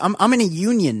boss. I'm in a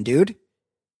union, dude.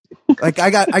 Like I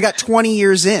got 20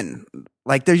 years in.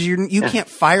 Like you can't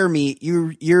fire me.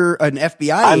 You're an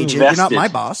FBI agent. You're not my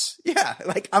boss. Yeah.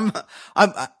 Like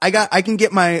I can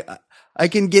get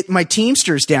my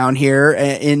Teamsters down here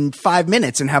in 5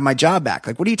 minutes and have my job back.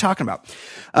 Like, what are you talking about?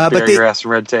 But your ass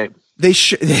red tape. They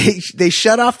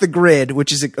shut off the grid,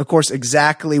 which is of course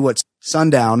exactly what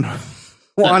Sundown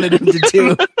wanted him to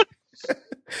do.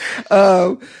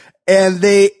 And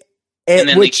they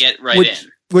get right in,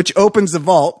 which opens the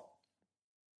vault.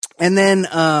 And then,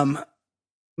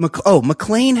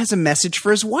 McClane has a message for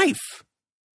his wife.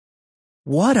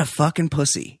 What a fucking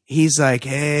pussy. He's like,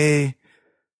 hey,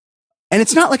 and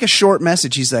it's not like a short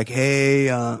message. He's like, hey,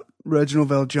 Reginald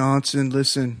VelJohnson,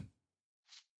 listen,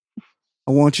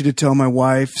 I want you to tell my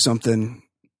wife something.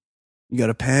 You got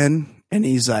a pen? And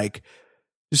he's like,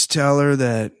 just tell her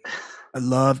that I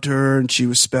loved her and she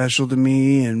was special to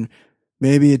me, and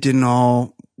maybe it didn't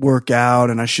all work out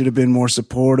and I should have been more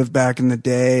supportive back in the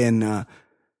day. And on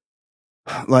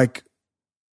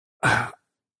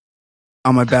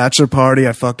my bachelor party,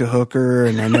 I fucked a hooker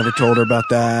and I never told her about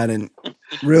that. And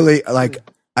really, like,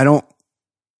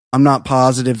 I'm not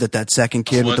positive that second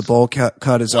kid with the bowl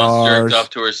cut is ours. Jerked off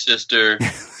to her sister.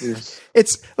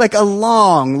 It's like a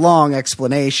long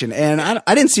explanation. And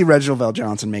I didn't see Reginald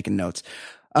VelJohnson making notes.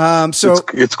 So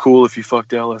it's cool if you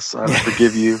fucked Ellis. I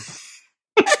forgive you.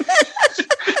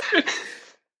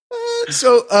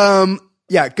 So,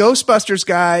 Ghostbusters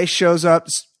guy shows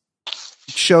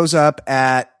up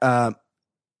at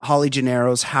Holly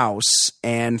Gennaro's house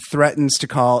and threatens to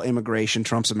call immigration,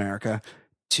 Trump's America,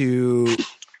 to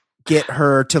get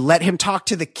her to let him talk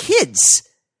to the kids,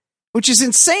 which is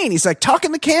insane. He's like, talk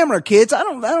in the camera, kids. I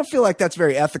don't feel like that's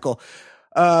very ethical.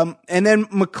 And then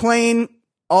McClane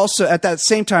also, at that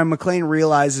same time, McClane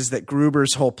realizes that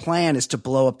Gruber's whole plan is to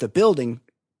blow up the building,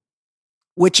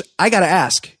 which I got to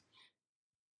ask.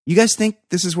 You guys think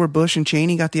this is where Bush and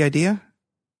Cheney got the idea?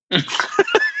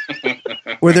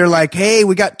 Where they're like, "Hey,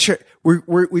 we got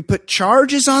we put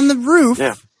charges on the roof,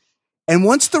 and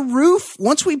once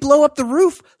we blow up the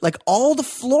roof, like all the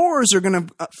floors are gonna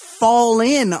fall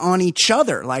in on each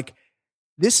other. Like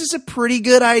this is a pretty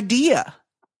good idea."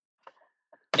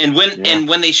 And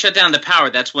when they shut down the power,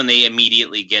 that's when they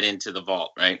immediately get into the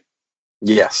vault, right?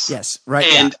 Yes, right.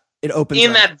 And it opens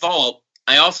in that vault.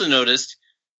 I also noticed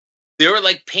there were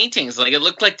like paintings. Like it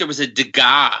looked like there was a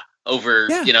Degas over,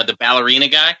 the ballerina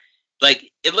guy.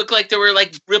 Like it looked like there were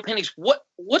like real paintings.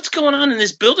 What's going on in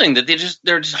this building that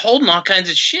they're just holding all kinds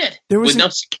of shit with no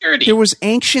security? There was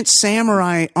ancient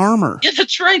samurai armor. Yeah,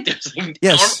 that's right. There's like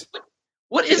armor.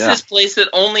 What is this place that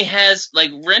only has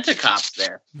like rent-a-cops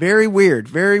there? Very weird.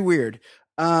 Very weird.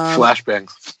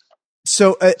 Flashbangs.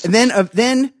 So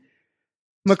then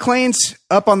McClane's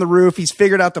up on the roof. He's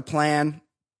figured out the plan.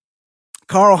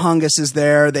 Carl Hungus is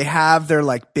there. They have their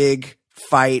like big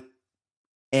fight,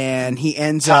 and he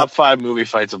ends top up 5 movie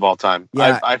fights of all time.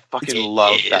 Yeah, I fucking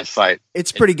love that fight.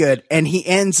 It's pretty good. And he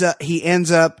ends up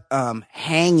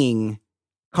hanging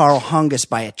Carl Hungus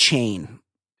by a chain.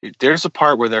 There's a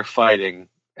part where they're fighting,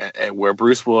 where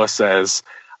Bruce Willis says,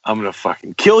 "I'm gonna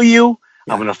fucking kill you.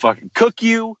 I'm gonna fucking cook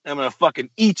you. I'm gonna fucking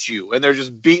eat you," and they're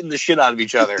just beating the shit out of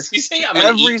each other. You say I'm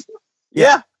gonna eat?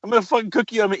 Yeah, I'm gonna fucking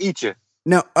cook you. I'm gonna eat you.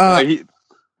 No,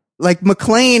 like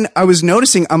McClane, I was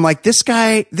noticing. I'm like, this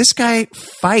guy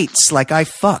fights like I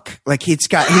fuck. Like he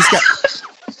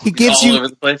gives you,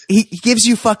 he gives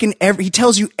you fucking he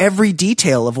tells you every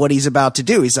detail of what he's about to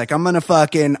do. He's like, I'm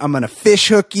gonna fish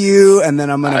hook you, and then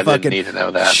I'm gonna fucking need to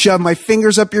know that. Shove my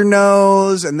fingers up your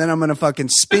nose, and then I'm gonna fucking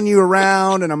spin you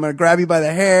around, and I'm gonna grab you by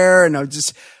the hair, and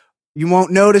you won't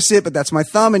notice it, but that's my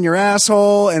thumb in your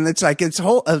asshole. And it's like,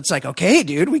 okay,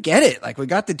 dude, we get it. Like we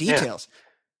got the details. Yeah.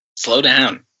 Slow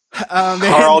down.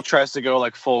 Carl tries to go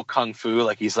like full kung fu,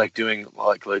 like he's like doing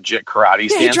like legit karate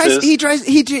stances. He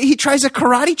tries a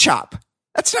karate chop.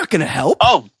 That's not going to help.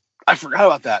 Oh, I forgot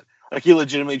about that. Like he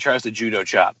legitimately tries to judo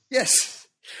chop. Yes.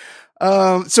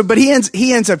 But he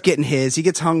ends up getting his. He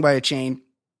gets hung by a chain.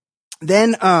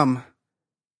 Then McClane.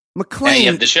 Yeah,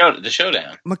 you have the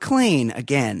showdown. McClane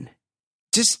again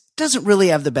just doesn't really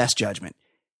have the best judgment.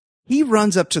 He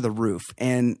runs up to the roof,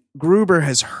 and Gruber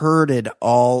has herded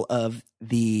all of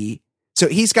the. So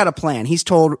he's got a plan. He's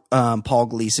told Paul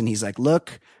Gleason, he's like,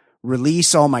 look,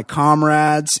 release all my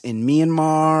comrades in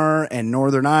Myanmar and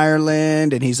Northern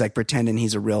Ireland. And he's like pretending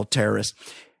he's a real terrorist.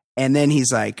 And then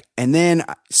he's like, and then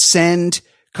send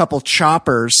a couple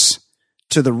choppers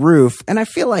to the roof. And I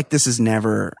feel like this would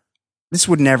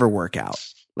never work out.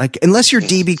 Like, unless you're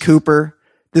DB Cooper,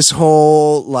 this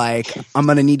whole, like, I'm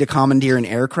going to need to commandeer an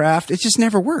aircraft. It just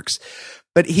never works.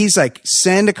 But he's like,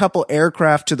 send a couple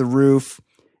aircraft to the roof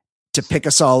to pick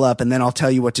us all up, and then I'll tell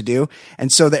you what to do.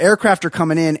 And so the aircraft are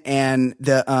coming in, and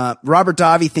the Robert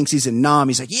Davi thinks he's in Nam.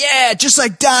 He's like, yeah, just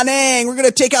like Da Nang, we're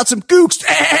gonna take out some gooks.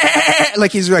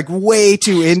 Like, he's like way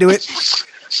too into it.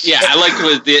 Yeah, I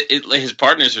liked his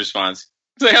partner's response.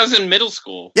 It's like I was in middle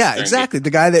school. Yeah, exactly. The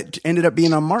guy that ended up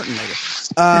being on Martin later.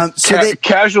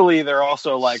 Casually, they're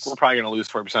also like, we're probably gonna lose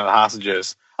 40% of the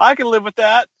hostages. I can live with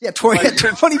that. Yeah,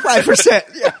 25%.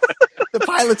 Yeah. The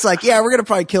pilot's like, yeah, we're going to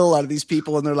probably kill a lot of these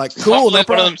people. And they're like, cool. No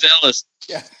problem. One of them jealous.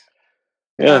 Yeah.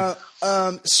 Yeah.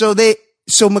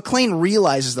 So McClane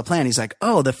realizes the plan. He's like,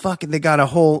 oh, they got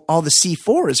all the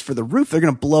C4s for the roof. They're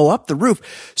going to blow up the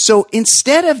roof. So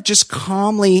instead of just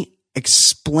calmly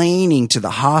explaining to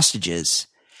the hostages,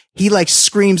 he like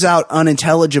screams out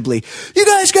unintelligibly, you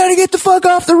guys got to get the fuck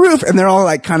off the roof. And they're all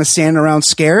like kind of standing around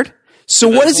scared. So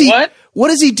what does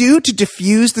he do to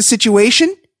defuse the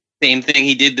situation? Same thing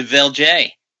he did to Vel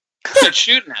J. Starts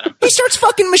shooting at him. He starts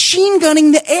fucking machine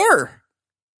gunning the air.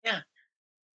 Yeah.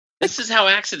 This is how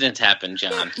accidents happen,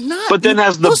 John. But then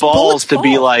has the balls to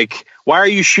be like, why are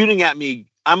you shooting at me?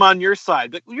 I'm on your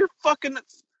side. Like, you're fucking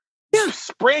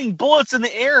spraying bullets in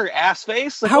the air, ass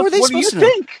face. Like, how are they supposed to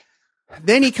think?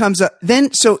 Then he comes up.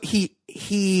 So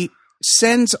he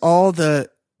sends all the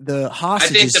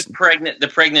hostages. I think the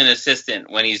pregnant assistant,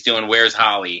 when he's doing Where's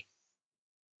Holly,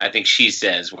 I think she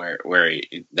says where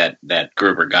that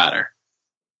Gruber got her.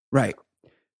 Right.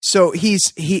 So he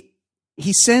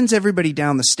sends everybody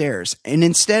down the stairs, and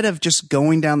instead of just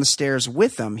going down the stairs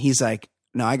with them, he's like,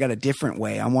 no, I got a different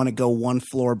way. I want to go one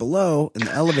floor below, and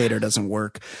the elevator doesn't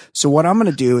work. So what I'm going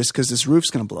to do is, because this roof's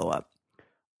going to blow up,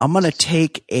 I'm going to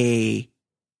take a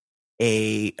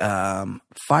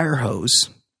fire hose,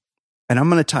 and I'm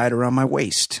going to tie it around my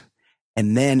waist.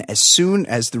 And then as soon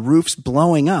as the roof's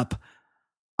blowing up,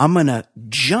 I'm going to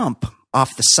jump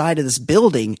off the side of this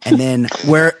building, and then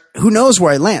who knows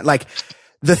where I land. Like,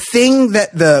 the thing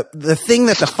that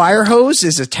the fire hose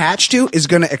is attached to is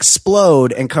going to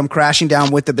explode and come crashing down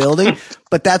with the building,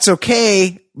 but that's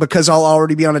okay because I'll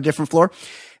already be on a different floor.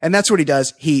 And that's what he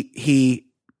does. He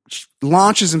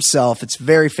launches himself. It's a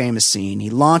very famous scene.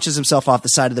 He launches himself off the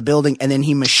side of the building, and then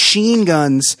he machine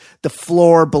guns the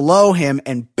floor below him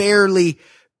and barely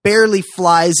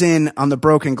flies in on the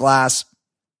broken glass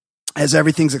as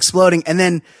everything's exploding. And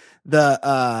then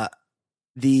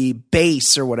the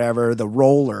base or whatever, the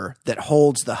roller that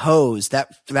holds the hose,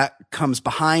 that comes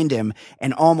behind him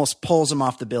and almost pulls him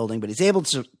off the building, but he's able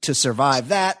to survive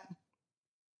that.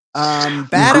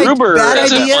 Bad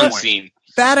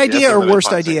idea or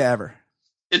worst idea ever?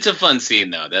 It's a fun scene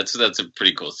though. That's a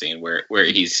pretty cool scene where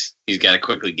he's got to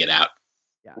quickly get out.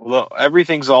 Yeah. Well,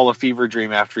 everything's all a fever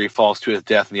dream after he falls to his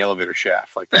death in the elevator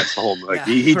shaft. Like, that's the whole. Like,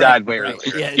 he died way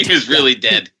earlier. Yeah, he was really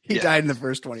dead. He died in the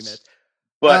first 20 minutes.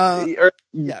 But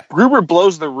Gruber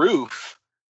blows the roof,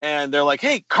 and they're like,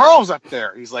 "Hey, Carl's up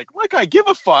there." He's like, I give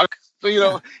a fuck." So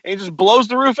and he just blows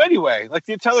the roof anyway. Like,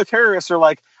 the other terrorists are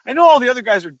like, "I know all the other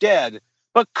guys are dead,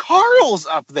 but Carl's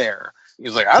up there."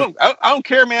 He's like, "I don't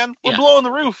care, man. We're blowing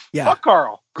the roof. Yeah. Fuck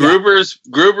Carl." Gruber's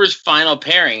final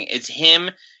pairing. It's him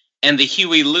and the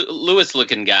Huey Lewis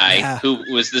looking guy who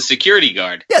was the security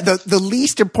guard. Yeah, the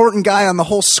least important guy on the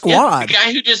whole squad. Yeah, the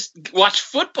guy who just watched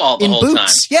football the whole time.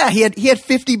 Yeah, he had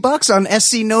 $50 on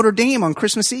SC Notre Dame on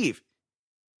Christmas Eve.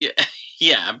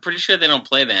 Yeah, I'm pretty sure they don't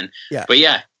play then. Yeah. But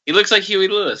yeah, he looks like Huey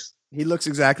Lewis. He looks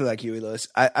exactly like Huey Lewis.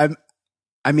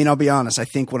 I mean, I'll be honest. I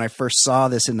think when I first saw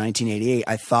this in 1988,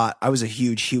 I thought I was a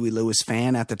huge Huey Lewis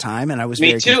fan at the time, and I was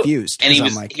very confused. And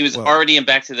he was already in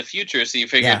Back to the Future, so you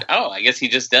figured, I guess he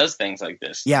just does things like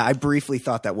this. Yeah, I briefly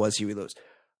thought that was Huey Lewis.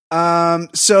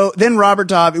 So then Robert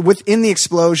Davi, within the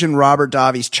explosion, Robert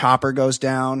Davi's chopper goes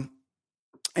down,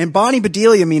 and Bonnie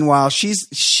Bedelia, meanwhile, she's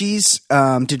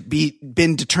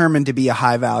been determined to be a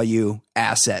high value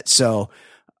asset. So.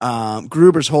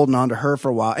 Gruber's holding on to her for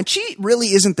a while, and she really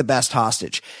isn't the best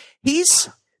hostage.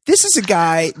 this is a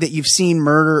guy that you've seen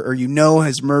murder or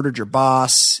has murdered your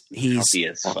boss. He's healthy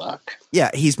as fuck.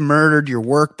 Yeah, he's murdered your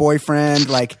work boyfriend.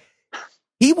 Like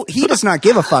he does not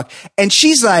give a fuck. And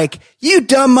she's like, "You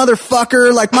dumb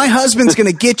motherfucker! Like my husband's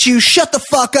gonna get you. Shut the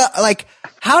fuck up!" Like,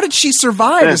 how did she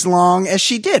survive as long as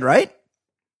she did? Right?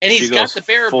 And he's got the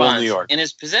bearer bonds in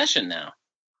his possession now.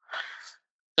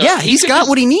 So yeah, he's got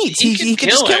what he needs. He can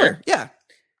just kill her. Yeah.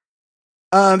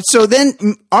 So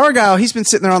then Argyle, he's been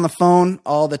sitting there on the phone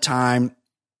all the time.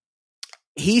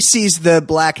 He sees the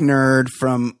black nerd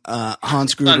from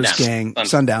Hans Gruber's gang,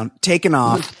 Sundown, taken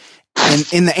off. And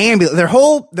in the ambulance,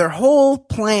 their whole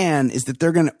plan is that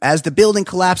they're gonna, as the building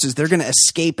collapses, they're gonna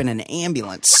escape in an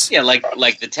ambulance. Yeah, like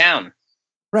the town.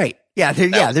 Right. Yeah.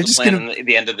 They're just gonna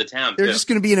the end of the town. They're just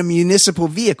gonna be in a municipal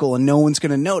vehicle, and no one's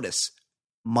gonna notice.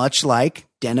 Much like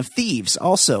Den of Thieves,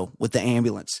 also with the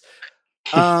ambulance.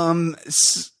 So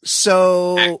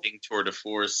acting tour de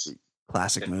force,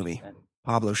 classic movie.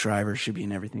 Pablo Schreiber should be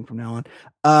in everything from now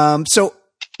on.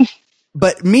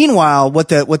 But meanwhile, what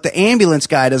the ambulance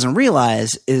guy doesn't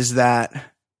realize is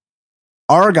that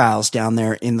Argyle's down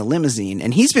there in the limousine,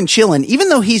 and he's been chilling, even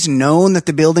though he's known that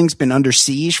the building's been under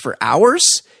siege for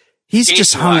hours. He's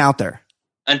just hung out there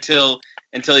until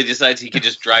he decides he could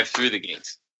just drive through the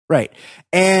gates. Right,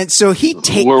 and so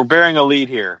we're bearing a lead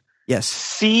here. Yes,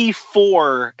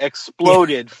 C4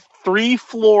 exploded 3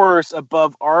 floors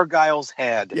above Argyle's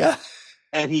head. Yeah,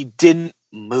 and he didn't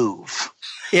move.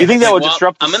 Yeah. You think that would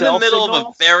disrupt the I'm in the middle of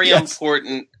a very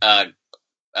important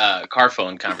car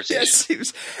phone conversation. Yes,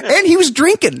 he was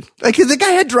drinking. Like the guy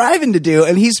had driving to do,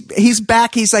 and he's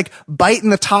back. He's like biting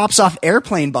the tops off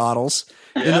airplane bottles.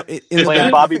 Yeah.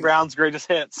 Playing Bobby Brown's greatest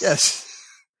hits. Yes.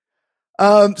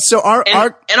 So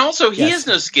and also he has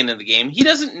no skin in the game. He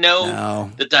doesn't know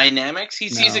the dynamics. He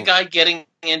sees a guy getting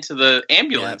into the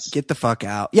ambulance. Yeah, get the fuck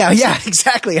out. Yeah,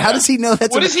 exactly. How does he know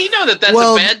that's? What does he know that's a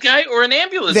bad guy or an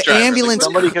ambulance driver? Ambulance.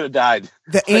 Somebody could have died.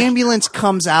 The ambulance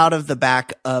comes out of the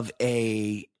back of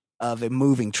a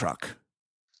moving truck.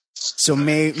 So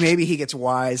maybe he gets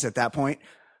wise at that point.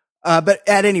 But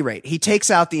at any rate, he takes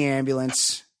out the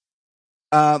ambulance.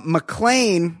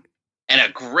 McClane, and a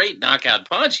great knockout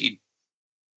punch. He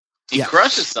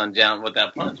crushes Sundown with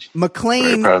that punch.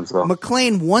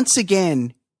 McClane once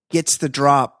again gets the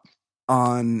drop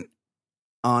on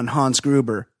Hans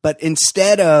Gruber, but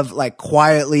instead of like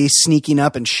quietly sneaking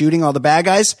up and shooting all the bad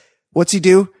guys, what's he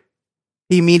do?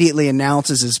 He immediately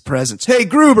announces his presence. "Hey,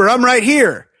 Gruber, I'm right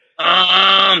here."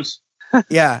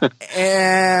 Yeah,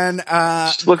 and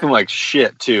he's looking like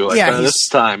shit too. Like, this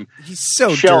time he's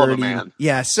so dirty, man.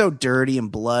 Yeah, so dirty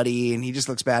and bloody, and he just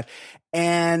looks bad.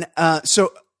 And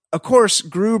so. Of course,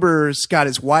 Gruber's got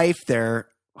his wife there,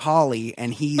 Holly,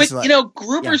 and he's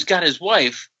Gruber's got his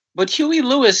wife, but Huey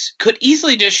Lewis could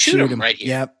easily just shoot him right here.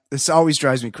 Yep. This always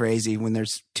drives me crazy when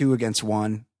there's 2 against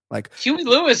 1. Like Huey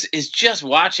Lewis is just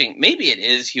watching. Maybe it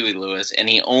is Huey Lewis, and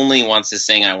he only wants to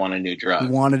sing "I Want a New Drug." He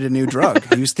wanted a new drug.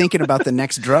 He was thinking about the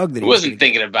next drug that he wasn't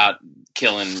thinking about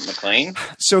killing McClane.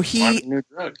 So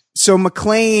So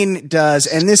McClane does,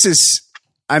 and this is,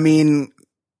 I mean,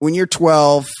 when you're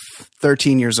 12,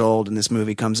 13 years old and this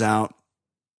movie comes out,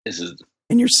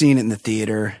 and you're seeing it in the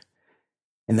theater,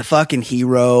 and the fucking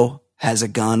hero has a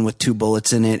gun with 2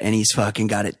 bullets in it, and he's fucking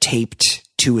got it taped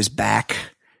to his back.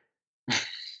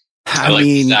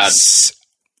 I'm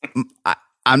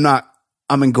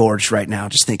engorged right now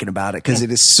just thinking about it because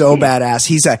it is so badass.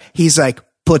 He's like,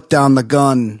 "Put down the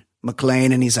gun,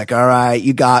 McClane," and he's like, "All right,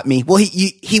 you got me." Well,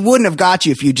 he wouldn't have got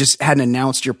you if you just hadn't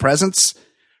announced your presence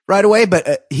right away,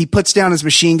 but he puts down his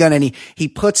machine gun and he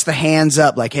puts the hands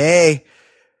up like, "Hey,"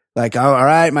 like, "All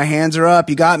right, my hands are up.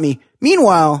 You got me."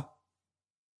 Meanwhile,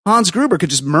 Hans Gruber could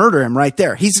just murder him right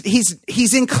there.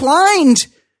 He's inclined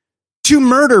to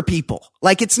murder people.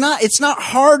 Like it's not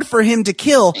hard for him to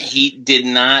kill. He did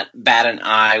not bat an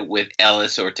eye with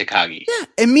Ellis or Takagi. Yeah,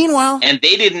 and meanwhile, and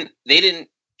they didn't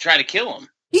try to kill him.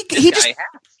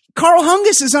 Carl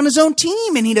Hungus is on his own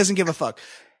team and he doesn't give a fuck.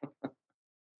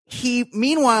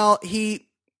 Meanwhile, he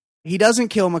doesn't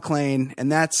kill McClane,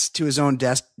 and that's to his own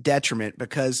detriment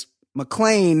because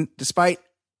McClane, despite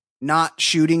not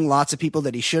shooting lots of people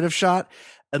that he should have shot,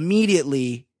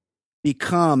 immediately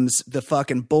becomes the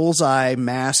fucking bullseye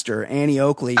master. Annie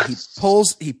Oakley. He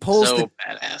pulls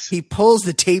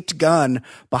the taped gun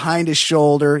behind his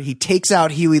shoulder. He takes out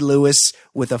Huey Lewis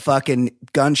with a fucking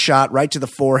gunshot right to the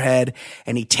forehead,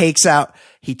 and he takes out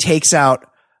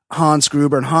Hans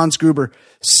Gruber, and Hans Gruber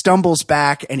stumbles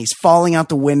back and he's falling out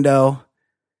the window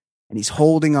and he's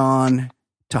holding on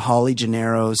to Holly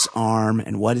Gennaro's arm.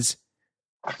 And what is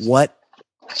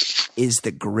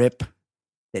the grip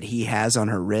that he has on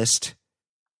her wrist?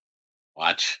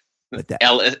 watch. But that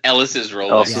Ellis's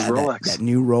Rolex. That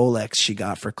new Rolex she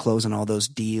got for closing all those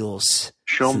deals.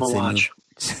 Show them the watch.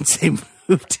 Since they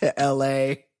moved to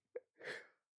LA.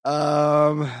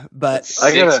 But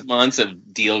 6 months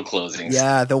of deal closings.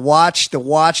 Yeah, the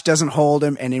watch doesn't hold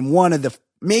him. And in one of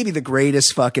maybe the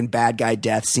greatest fucking bad guy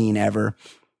death scene ever,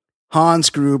 Hans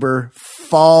Gruber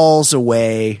falls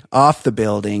away off the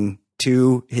building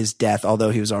to his death, although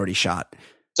he was already shot.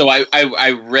 So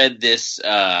I read this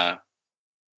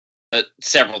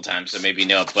several times, so maybe you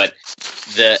know, but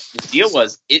the deal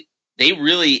was they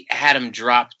really had him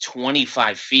drop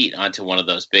 25 feet onto one of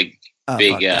those big.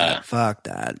 Fuck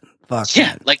that.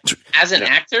 Yeah, like as an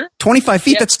actor, 25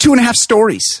 feet. That's 2.5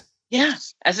 stories. Yeah,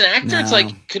 as an actor, it's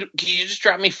like, can you just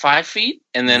drop me 5 feet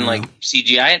and then like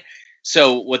CGI it?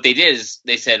 So what they did is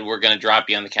they said, we're going to drop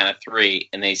you on the count of 3,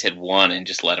 and they said 1 and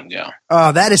just let him go.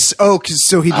 Oh, that is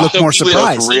so he'd look more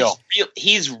surprised.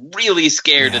 He's really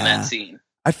scared in that scene.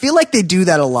 I feel like they do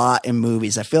that a lot in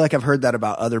movies. I feel like I've heard that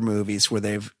about other movies where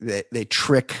they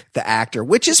trick the actor,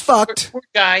 which is fucked. Poor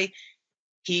guy.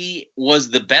 He was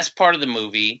the best part of the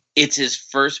movie. It's his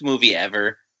first movie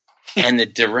ever. And the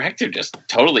director just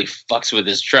totally fucks with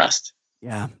his trust.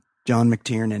 Yeah. John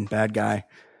McTiernan, bad guy.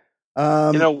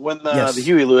 When the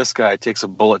Huey Lewis guy takes a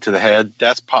bullet to the head,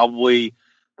 that's probably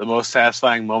the most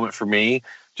satisfying moment for me,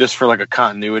 just for like a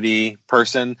continuity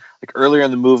person. Like earlier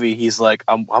in the movie, he's like,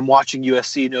 I'm watching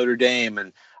USC Notre Dame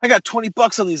and I got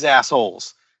 $20 on these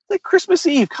assholes. Like Christmas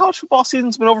Eve, college football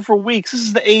season's been over for weeks. This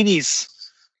is the 80s.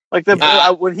 Like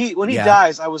when he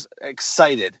dies, I was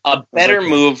excited. A better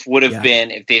move would have been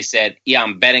if they said, "Yeah,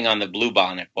 I'm betting on the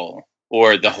Bluebonnet Bowl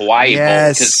or the Hawaii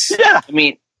Bowl." Because I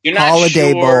mean, you're not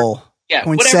Holiday Bowl. Yeah,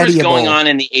 whatever's going on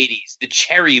in the '80s, the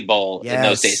Cherry Bowl in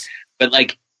those days. But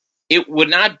like, it would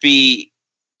not be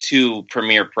 2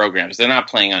 premier programs. They're not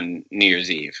playing on New Year's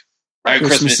Eve, right?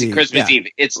 Christmas Eve.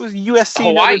 It was USC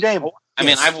Hawaii. Notre Dame. I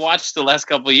mean, I've watched the last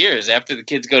couple of years after the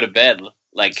kids go to bed,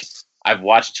 like. I've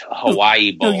watched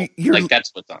Hawaii Bowl. Like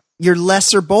that's what's on. Your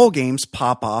lesser bowl games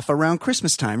pop off around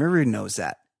Christmas time. Everyone knows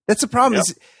that. That's the problem.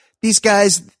 Is these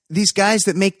guys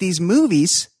that make these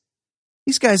movies,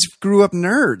 these guys grew up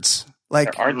nerds.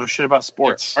 Like they know shit about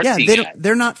sports. Yeah,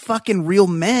 they're not fucking real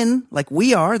men like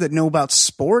we are that know about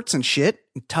sports and shit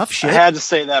and tough shit. I had to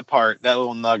say that part, that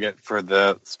little nugget for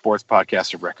the sports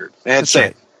podcaster record. I had to say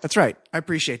it. That's right. I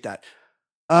appreciate that.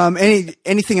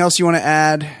 Anything else you want to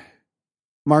add?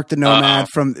 Mark the Nomad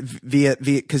from via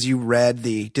because you read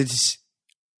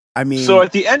so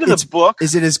at the end of the book,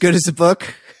 is it as good as the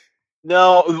book?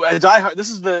 No, Die Hard. This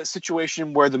is the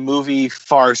situation where the movie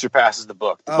far surpasses the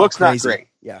book. The book's crazy. Not great.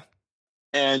 Yeah,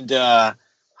 and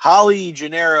Holly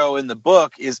Gennaro in the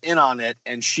book is in on it,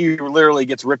 and she literally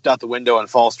gets ripped out the window and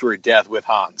falls to her death with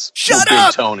Hans. Shut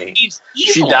up, Tony.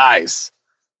 She dies.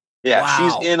 Yeah,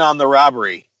 wow. She's in on the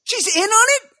robbery. She's in on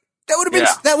it. That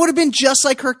would have been just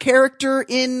like her character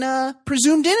in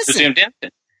Presumed Innocent.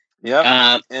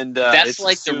 Yeah, and that's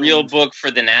like the real book for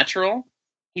The Natural.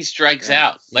 He strikes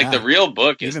out. Like the real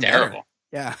book is terrible.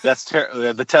 Better. Yeah, that's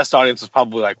the test audience was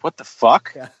probably like, "What the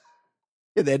fuck?" Yeah,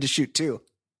 they had to shoot 2.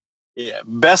 Yeah,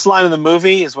 best line in the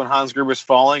movie is when Hans Gruber's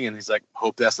falling and he's like,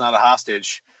 "Hope that's not a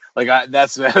hostage." Like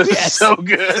that was so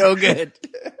good, so good.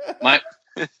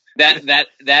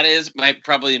 That is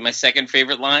probably my second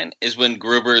favorite line is when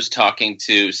Gruber's talking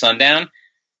to Sundown and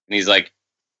he's like,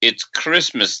 "It's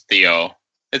Christmas, Theo.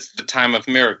 It's the time of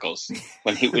miracles."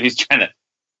 When he's trying to.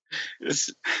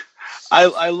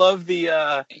 I love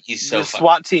the he's so the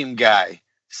SWAT team guy.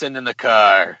 Send in the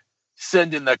car.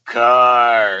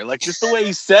 Like just the way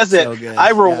he says it. So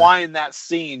I rewind that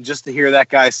scene just to hear that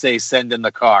guy say "send in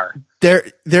the car."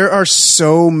 There are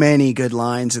so many good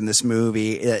lines in this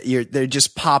movie. They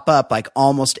just pop up like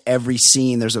almost every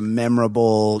scene. There's a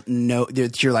memorable note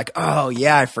that you're like, "Oh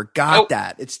yeah, I forgot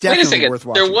that." It's definitely worth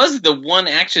watching. There was the one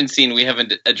action scene we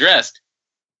haven't addressed.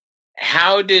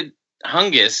 How did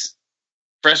Hungus,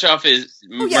 fresh off his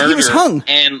murder he was hung.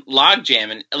 And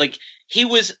logjam, and like he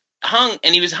was hung,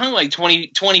 and he was hung like 20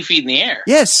 feet in the air.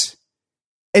 Yes,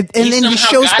 and then he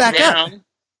shows back up,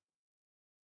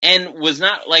 and was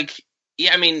not like.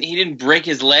 Yeah, I mean, he didn't break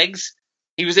his legs.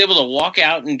 He was able to walk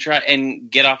out and try and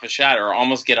get off a shot, or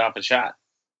almost get off a shot.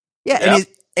 Yeah,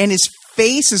 and his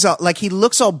face is all, like he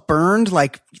looks all burned,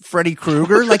 like Freddy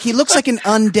Krueger. Like he looks like an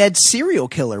undead serial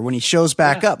killer when he shows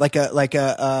back up, like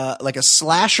a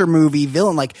slasher movie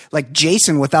villain, like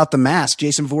Jason without the mask,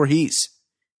 Jason Voorhees.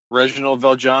 Reginald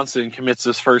VelJohnson commits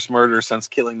his first murder since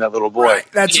killing that little boy.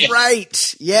 Right, that's right.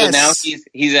 Yes. So now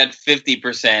he's at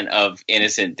 50% of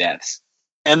innocent deaths.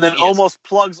 And then almost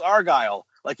plugs Argyle.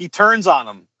 Like he turns on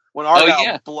him when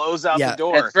Argyle blows out the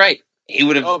door. That's right. he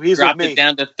would have dropped it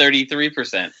down to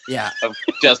 33%. Yeah, of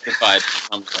justified.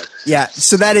 Yeah,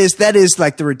 so that is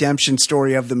like the redemption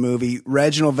story of the movie.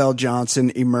 Reginald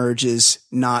VelJohnson emerges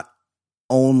not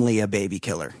only a baby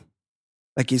killer,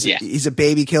 like he's a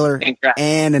baby killer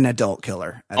and an adult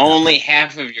killer. Only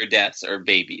half of your deaths are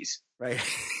babies, right?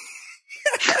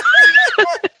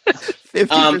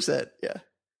 50%. Yeah.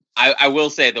 I will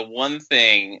say the one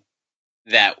thing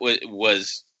that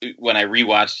was when I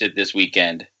rewatched it this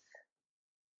weekend,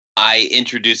 I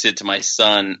introduced it to my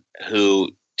son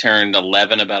who turned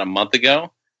 11 about a month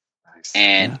ago. Nice.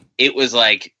 And it was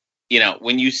like,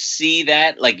 when you see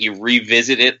that, like you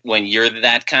revisit it when you're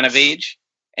that kind of age,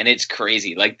 and it's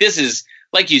crazy. Like this is,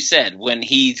 like you said, when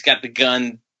he's got the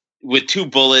gun with 2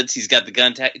 bullets, he's got the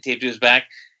gun taped to his back.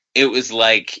 It was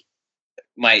like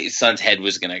my son's head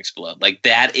was going to explode. Like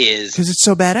that is because it's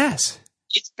so badass.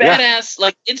 It's badass. Yeah.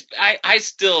 Like I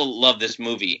still love this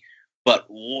movie, but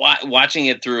watching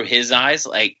it through his eyes,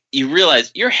 like you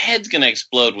realize your head's going to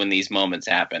explode when these moments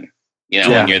happen.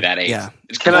 When you're that age. Yeah.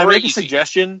 Can I make a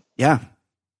suggestion? Yeah.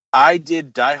 I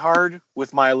did Die Hard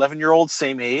with my 11-year-old,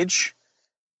 same age.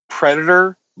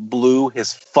 Predator blew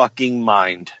his fucking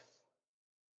mind.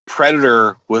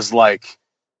 Predator was like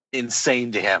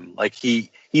insane to him. Like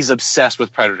he's obsessed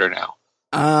with Predator now.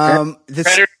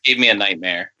 Predator gave me a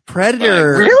nightmare.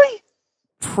 Really?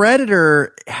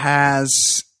 Predator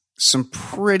has some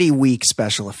pretty weak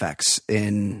special effects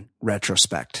in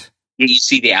retrospect. You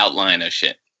see the outline of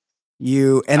shit.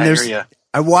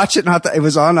 I watched it it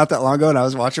was on not that long ago, and I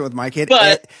was watching it with my kid.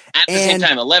 But at the same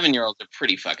time, 11-year-olds are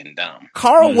pretty fucking dumb.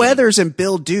 Carl Weathers and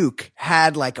Bill Duke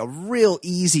had like a real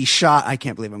easy shot. I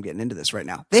can't believe I'm getting into this right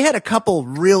now. They had a couple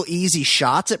real easy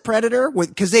shots at Predator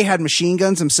because they had machine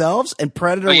guns themselves, and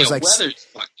Predator was like, Weathers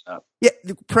fucked up. Yeah,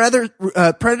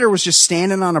 Predator was just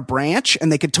standing on a branch,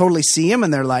 and they could totally see him,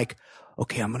 and they're like,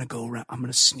 okay, I'm going to go around. I'm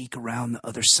going to sneak around the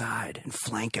other side and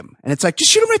flank him. And it's like,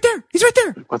 just shoot him right there. He's right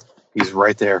there. He's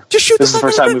right there. Just shoot. This is the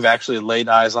first time we've actually laid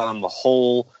eyes on him the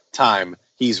whole time.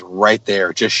 He's right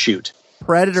there. Just shoot.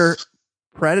 Predator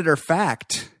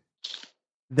fact.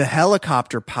 The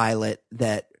helicopter pilot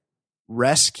that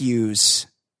rescues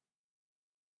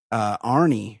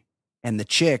Arnie and the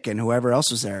chick and whoever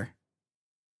else was there,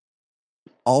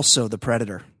 also the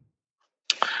Predator.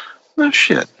 Oh,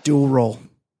 shit. Dual role.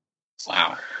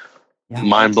 Wow. Yeah.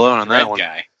 Mind blown on that one.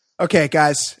 Guy. Okay,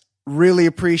 guys. Really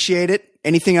appreciate it.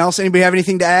 Anything else? Anybody have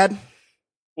anything to add?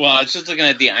 Well, I was just looking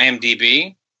at the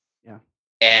IMDb. Yeah.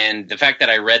 And the fact that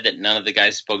I read that none of the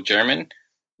guys spoke German.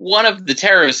 One of the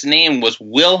terrorists' name was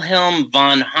Wilhelm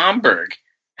von Homburg.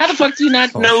 How the fuck do you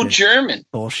not know German?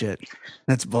 Bullshit.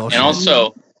 That's bullshit. And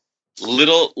also,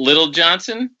 Little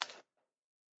Johnson.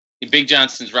 Big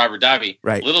Johnson's Robert Davi.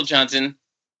 Right. Little Johnson,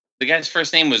 the guy's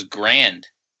first name was Grand.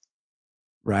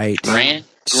 Right.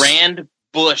 Grand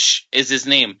Bush is his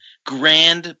name.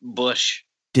 Grand Bush.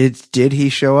 Did he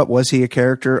show up? Was he a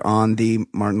character on the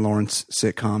Martin Lawrence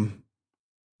sitcom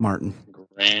Martin?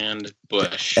 Grand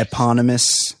Bush.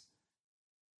 Eponymous.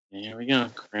 There we go.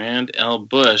 Grand L.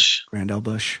 Bush.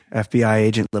 FBI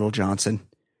agent Little Johnson.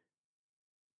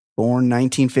 Born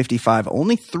 1955.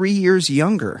 Only 3 years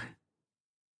younger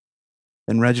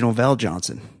than Reginald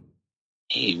VelJohnson.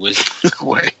 He was...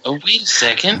 wait a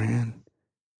second.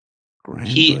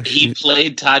 He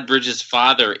played Todd Bridges'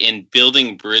 father in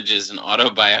Building Bridges, an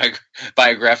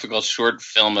autobiographical short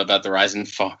film about the rise and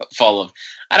fall of.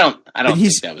 I don't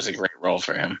think that was a great role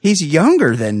for him. He's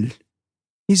younger than.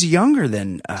 He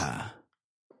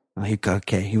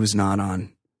was not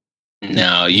on.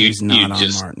 No, you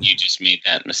just made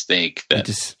that mistake.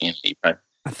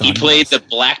 He played the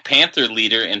Black Panther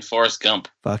leader in Forrest Gump.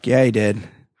 Fuck yeah, he did.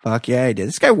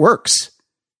 This guy works.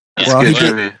 Yeah,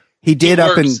 well, he did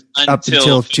up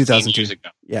until 2002.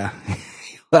 Yeah.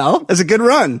 Well, that's a good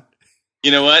run.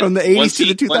 You know what? From the 80s to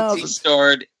the 2000s. Once he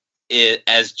starred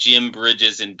as Jim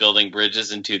Bridges in Building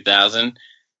Bridges in 2000,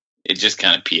 it just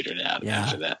kind of petered out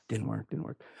after that. Didn't work.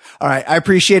 All right. I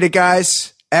appreciate it,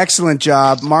 guys. Excellent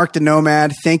job. Mark the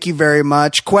Nomad, thank you very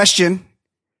much. Question.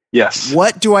 Yes.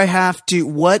 What words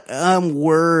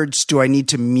do I need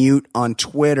to mute on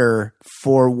Twitter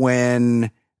for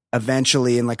when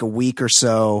eventually in like a week or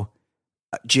so,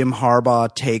 Jim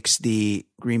Harbaugh takes the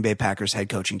Green Bay Packers head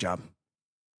coaching job?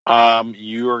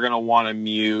 You are going to want to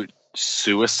mute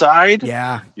suicide.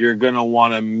 Yeah. You're going to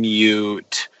want to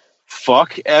mute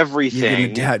fuck everything.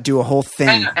 You're going to do a whole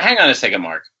thing. Hang on a second,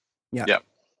 Mark. Yeah. Yep.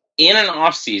 In an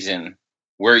off season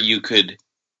where you could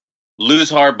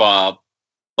lose Harbaugh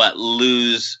but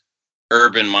lose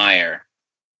Urban Meyer,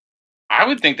 I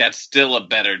would think that's still a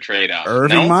better trade-off.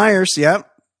 Myers,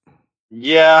 yep.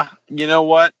 Yeah, you know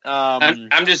what?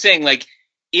 I'm just saying, like,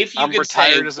 if you could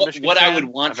say what I would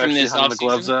want from this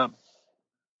offseason.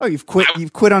 Oh, you've quit?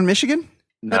 You've quit on Michigan?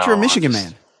 No, you're a Michigan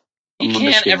man. You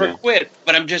can't ever quit.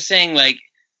 But I'm just saying, like,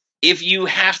 if you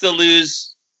have to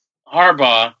lose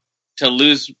Harbaugh to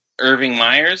lose Urban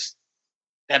Myers,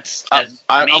 I'm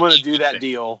going to do that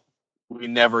deal. We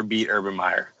never beat Urban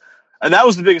Meyer, and that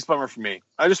was the biggest bummer for me.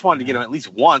 I just wanted to get him at least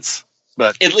once,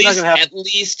 but at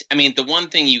least, I mean, the one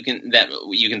thing you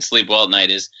can sleep well at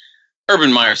night is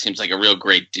Urban Meyer seems like a real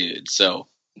great dude. So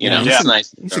it's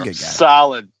nice. He's a good guy.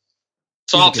 Solid,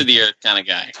 salt to the earth kind of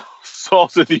guy.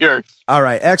 Salt to the earth. All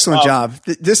right, excellent job.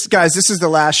 This is the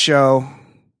last show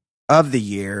of the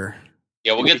year.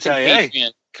 Yeah, we'll get to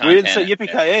Patreon. We didn't say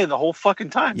yippee-ki-yay the whole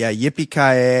fucking time. Yeah,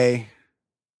 yippee-ki-yay,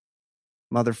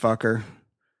 motherfucker.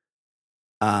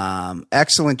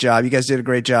 Excellent job. You guys did a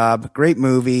great job. Great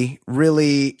movie.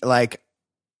 Really, like,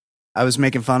 I was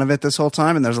making fun of it this whole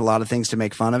time, and there's a lot of things to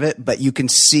make fun of it, but you can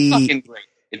see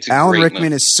Alan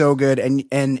Rickman is so good,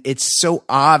 and it's so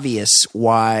obvious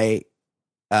why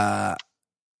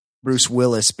Bruce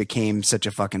Willis became such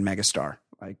a fucking megastar.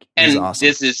 Like, and awesome.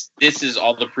 This is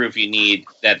all the proof you need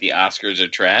that the Oscars are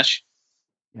trash.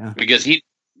 Yeah, because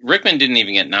Rickman didn't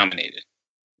even get nominated.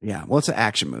 Yeah, well, it's an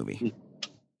action movie.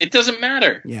 It doesn't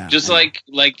matter. Yeah, just like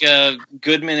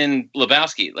Goodman and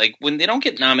Lebowski, like when they don't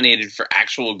get nominated for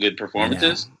actual good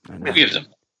performances, who gives them?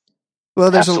 Well,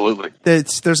 there's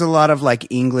a lot of like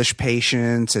English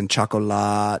Patience and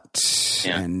Chocolat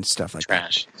and stuff like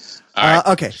trash. That. Right.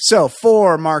 Okay, so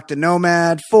for Mark the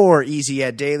Nomad, for Easy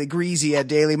Ed Daily, Greasy Ed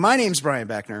Daily, my name's Brian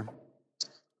Beckner.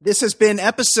 This has been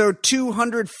episode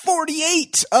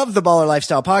 248 of the Baller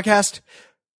Lifestyle Podcast.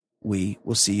 We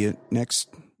will see you next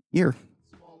year.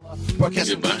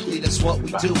 Broadcasting weekly, that's what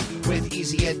we do with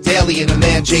Easy Ed Daily and a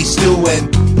man Jay Stu and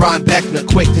Brian Beckner,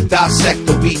 quick to dissect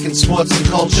the week in sports and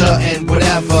culture and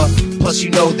whatever. Plus,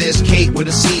 there's Kate with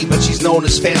a C, but she's known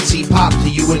as Fancy Pop to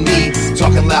you and me.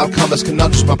 Talking loud comers,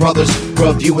 conundrums, my brothers.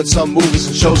 Reviewing some movies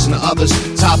and shows and the others.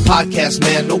 Top podcast,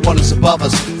 man, no one is above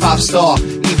us. 5-star,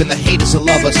 even the haters will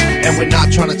love us. And we're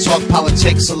not trying to talk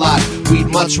politics a lot. We'd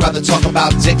much rather talk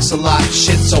about dicks a lot.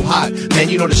 Shit's so hot, man,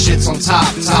 the shit's on top.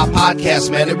 Top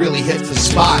podcast, man, it really hits the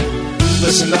spot.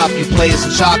 Listen up, you players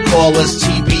and shot callers.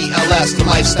 TBLS, the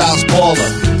lifestyle's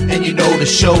baller. And the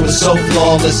show is so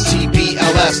flawless.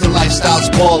 TBLS, the lifestyle's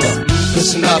baller.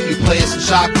 Listen up, you players and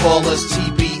shot callers.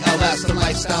 TBLS, the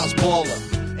lifestyle's baller.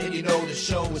 And the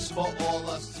show is for all